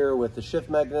interfere with the shift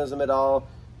mechanism at all.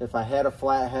 If I had a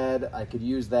flat head, I could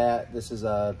use that. This is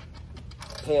a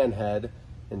pan head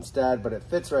instead, but it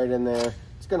fits right in there.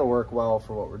 It's going to work well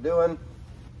for what we're doing.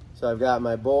 So I've got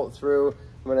my bolt through.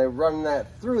 I'm going to run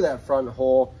that through that front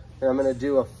hole, and I'm going to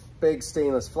do a big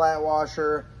stainless flat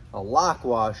washer, a lock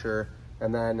washer,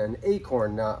 and then an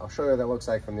acorn nut. I'll show you what that looks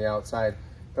like from the outside,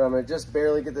 but I'm gonna just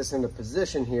barely get this into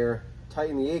position here,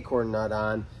 tighten the acorn nut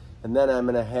on, and then I'm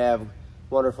gonna have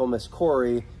wonderful Miss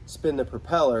Corey spin the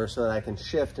propeller so that I can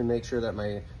shift and make sure that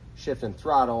my shift and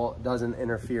throttle doesn't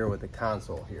interfere with the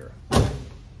console here.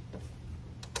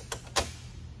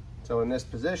 So in this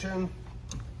position,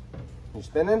 you're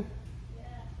spinning.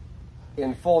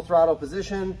 In full throttle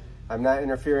position, I'm not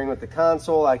interfering with the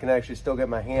console. I can actually still get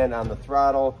my hand on the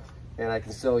throttle, and I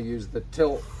can still use the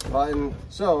tilt button.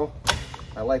 So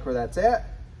I like where that's at.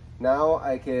 Now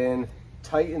I can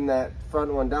tighten that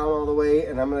front one down all the way,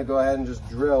 and I'm gonna go ahead and just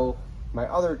drill my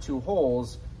other 2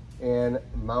 holes and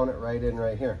mount it right in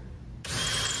right here.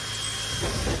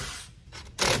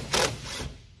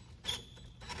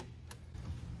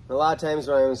 A lot of times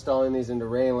when I'm installing these into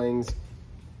railings,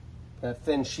 that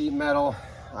thin sheet metal,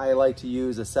 I like to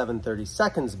use a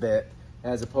 7/32 bit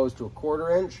as opposed to a 1/4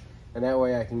 inch, and that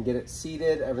way I can get it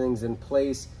seated, everything's in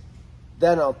place.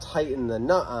 Then I'll tighten the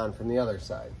nut on from the other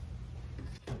side.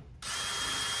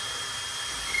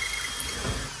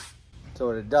 So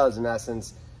what it does in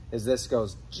essence is this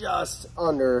goes just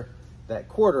under that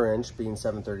 1/4 inch, being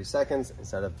 7/32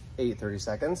 instead of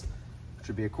 8/32, which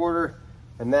would be a 1/4.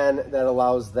 And then that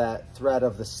allows that thread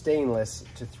of the stainless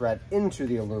to thread into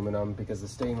the aluminum because the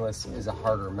stainless is a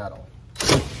harder metal.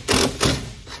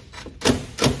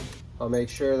 I'll make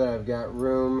sure that I've got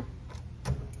room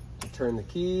to turn the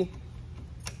key.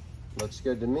 Looks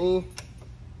good to me.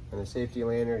 And the safety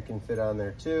lanyard can fit on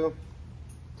there too.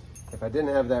 If I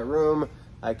didn't have that room,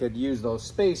 I could use those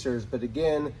spacers, but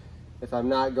again, if I'm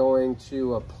not going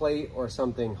to a plate or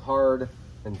something hard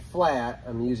and flat,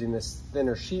 I'm using this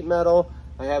thinner sheet metal.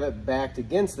 I have it backed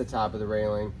against the top of the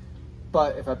railing,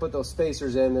 but if I put those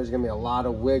spacers in, there's gonna be a lot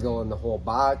of wiggle in the whole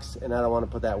box, and I don't wanna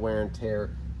put that wear and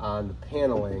tear on the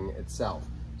paneling itself.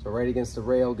 So right against the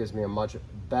rail gives me a much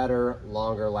better,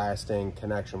 longer lasting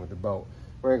connection with the boat.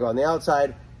 We're gonna go on the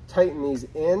outside, tighten these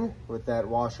in with that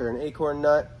washer and acorn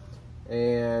nut,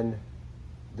 and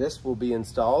this will be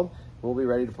installed. We'll be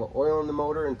ready to put oil in the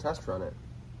motor and test run it.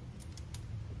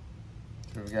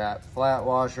 So we've got flat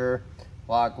washer,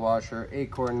 lock washer,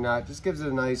 acorn nut, just gives it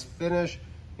a nice finish.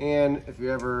 And if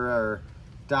you ever are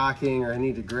docking or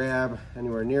need to grab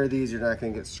anywhere near these, you're not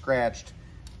gonna get scratched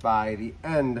by the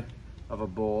end of a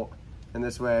bolt. And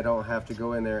this way I don't have to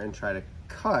go in there and try to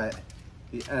cut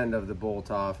the end of the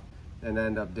bolt off and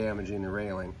end up damaging the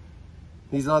railing.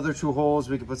 These other 2 holes,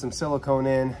 we could put some silicone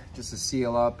in just to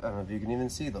seal up. I don't know if you can even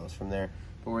see those from there,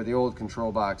 but where the old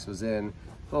control box was in,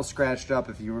 a little scratched up.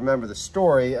 If you remember the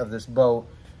story of this boat,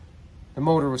 the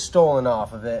motor was stolen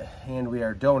off of it, and we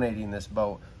are donating this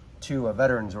boat to a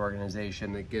veterans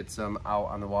organization that gets them out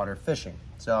on the water fishing.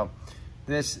 So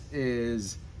this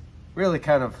is really it's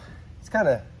kind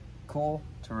of cool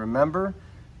to remember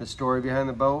the story behind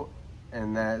the boat,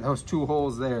 and that those 2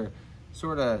 holes there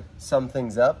sort of sum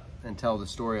things up and tell the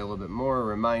story a little bit more,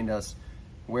 remind us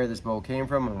where this boat came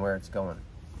from and where it's going.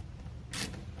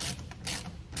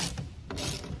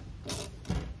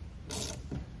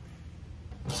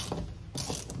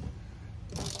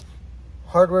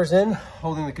 Hardware's in,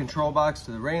 holding the control box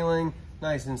to the railing,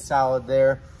 nice and solid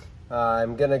there.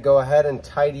 I'm gonna go ahead and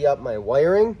tidy up my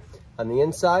wiring on the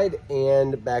inside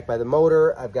and back by the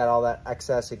motor. I've got all that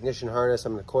excess ignition harness.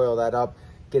 I'm gonna coil that up,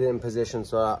 get it in position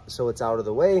so it's out of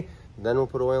the way. Then we'll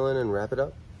put oil in and wrap it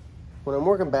up. When I'm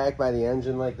working back by the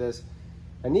engine like this,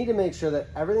 I need to make sure that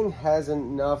everything has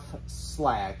enough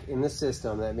slack in the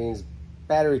system. That means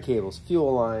battery cables,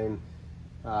 fuel line,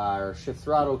 or shift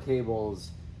throttle cables,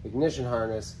 ignition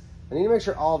harness. I need to make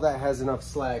sure all of that has enough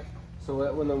slack so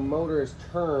that when the motor is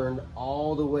turned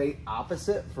all the way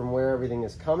opposite from where everything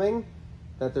is coming,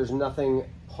 that there's nothing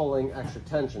pulling extra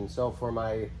tension. So for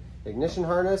my ignition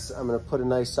harness, I'm gonna put a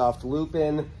nice soft loop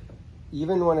in,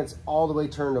 even when it's all the way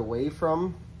turned away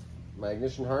from my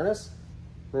ignition harness.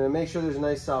 I'm gonna make sure there's a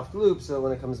nice soft loop so that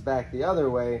when it comes back the other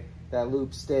way, that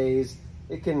loop stays.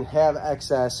 It can have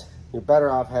excess. You're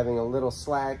better off having a little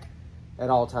slack at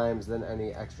all times than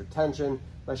any extra tension.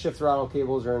 My shift throttle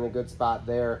cables are in a good spot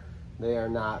there. They are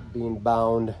not being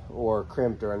bound or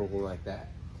crimped or anything like that.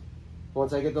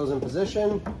 Once I get those in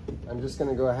position, I'm just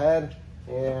gonna go ahead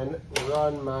and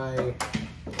run my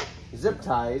zip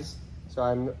ties. So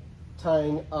I'm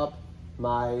tying up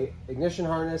my ignition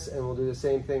harness, and we'll do the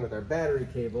same thing with our battery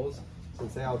cables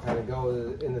since they all kind of go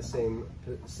in the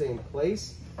same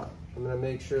place. I'm gonna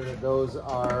make sure that those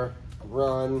are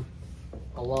run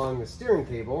along the steering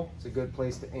cable. It's a good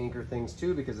place to anchor things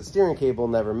too because the steering cable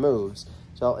never moves.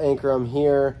 So I'll anchor them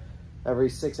here every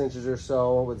 6 inches or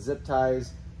so with zip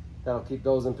ties. That'll keep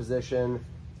those in position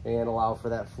and allow for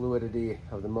that fluidity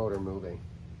of the motor moving.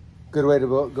 Good way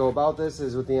to go about this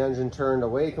is with the engine turned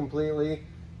away completely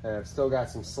and I've still got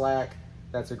some slack.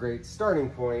 That's a great starting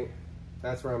point.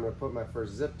 That's where I'm gonna put my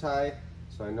first zip tie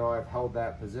so I know I've held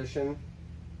that position.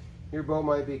 Your boat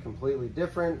might be completely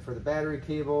different. For the battery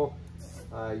cable,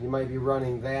 you might be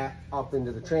running that up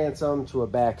into the transom to a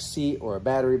back seat or a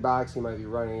battery box. You might be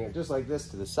running it just like this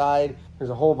to the side. There's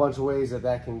a whole bunch of ways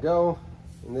that can go.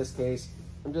 In this case,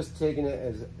 I'm just taking it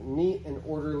as neat and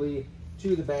orderly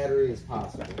to the battery as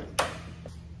possible.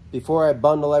 Before I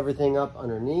bundle everything up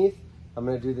underneath, I'm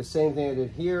gonna do the same thing I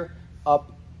did here.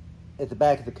 up at the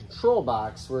back of the control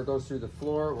box where it goes through the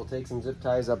floor. We'll take some zip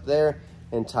ties up there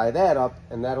and tie that up,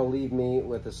 and that'll leave me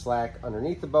with a slack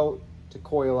underneath the boat to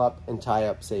coil up and tie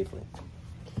up safely.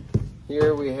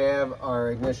 Here we have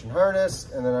our ignition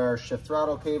harness and then our shift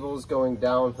throttle cables going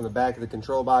down from the back of the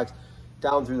control box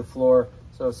down through the floor.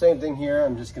 So same thing here,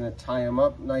 I'm just gonna tie them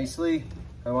up nicely.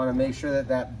 I wanna make sure that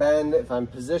that bend, if I'm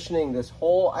positioning this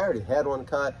hole, I already had one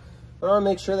cut, but I wanna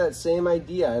make sure that same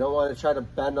idea. I don't wanna try to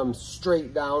bend them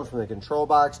straight down from the control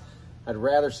box. I'd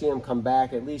rather see them come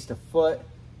back at least a foot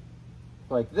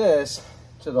like this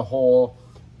to the hole,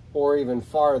 or even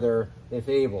farther if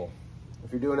able.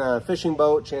 If you're doing it on a fishing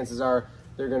boat, chances are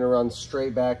they're gonna run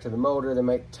straight back to the motor. They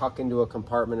might tuck into a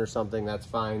compartment or something, that's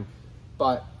fine.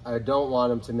 But I don't want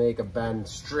them to make a bend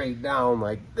straight down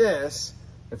like this.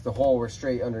 If the hole were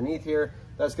straight underneath here,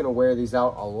 that's gonna wear these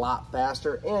out a lot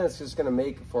faster, and it's just gonna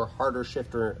make for harder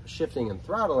shifting and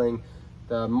throttling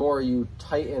the more you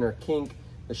tighten or kink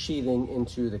the sheathing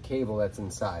into the cable that's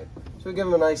inside. So we give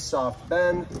them a nice soft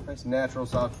bend, nice natural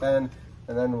soft bend,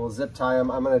 and then we'll zip tie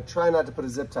them. I'm gonna try not to put a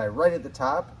zip tie right at the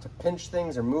top to pinch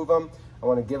things or move them. I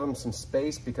wanna give them some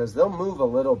space because they'll move a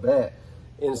little bit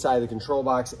inside the control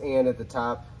box and at the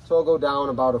top. So I'll go down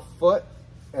about a foot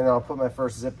and I'll put my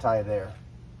first zip tie there.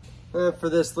 And for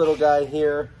this little guy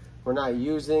here, we're not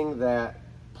using that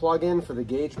plug-in for the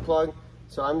gauge plug.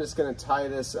 So I'm just gonna tie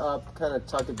this up, kind of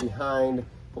tuck it behind.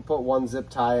 We'll put one zip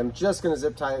tie. I'm just gonna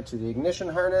zip tie it to the ignition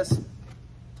harness.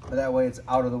 That way it's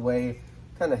out of the way,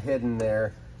 kind of hidden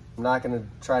there. I'm not gonna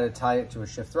try to tie it to a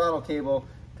shift throttle cable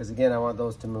because again, I want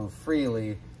those to move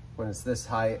freely when it's this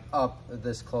high up,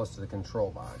 this close to the control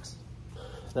box.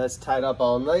 That's tied up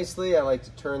all nicely. I like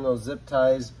to turn those zip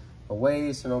ties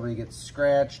away so nobody gets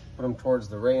scratched. Put them towards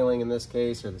the railing in this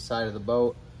case, or the side of the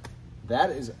boat. That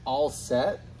is all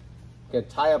set. Gonna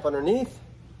tie up underneath.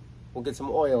 We'll get some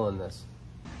oil in this.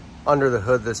 Under the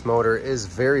hood, this motor is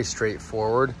very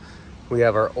straightforward. We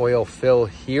have our oil fill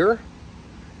here,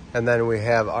 and then we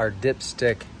have our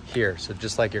dipstick here. So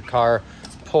just like your car,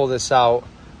 pull this out,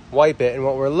 wipe it, and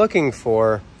what we're looking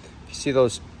for, if you see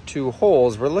those two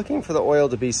holes, we're looking for the oil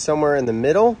to be somewhere in the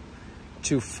middle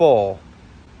to full.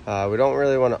 We don't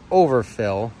really want to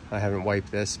overfill. I haven't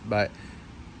wiped this, but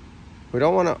we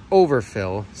don't want to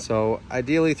overfill. So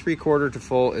ideally 3/4 to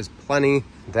full is plenty.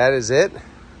 That is it.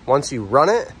 Once you run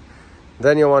it,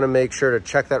 then you'll want to make sure to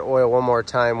check that oil one more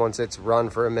time once it's run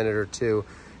for a minute or two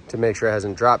to make sure it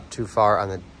hasn't dropped too far on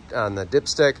the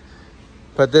dipstick.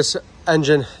 But this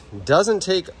engine doesn't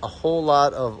take a whole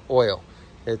lot of oil.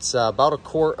 It's about 1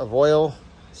 quart of oil,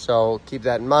 so keep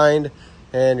that in mind.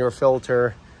 And your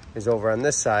filter is over on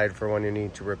this side for when you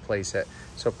need to replace it.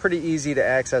 So pretty easy to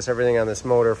access everything on this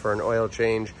motor for an oil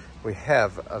change. We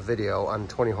have a video on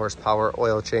 20 horsepower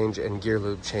oil change and gear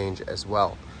lube change as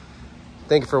well.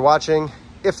 Thank you for watching.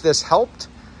 If this helped,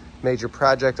 made your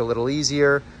project a little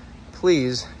easier,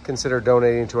 please consider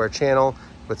donating to our channel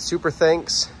with super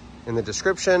thanks in the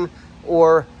description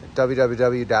or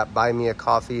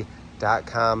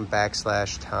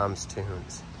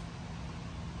www.buymeacoffee.com/TomsToons.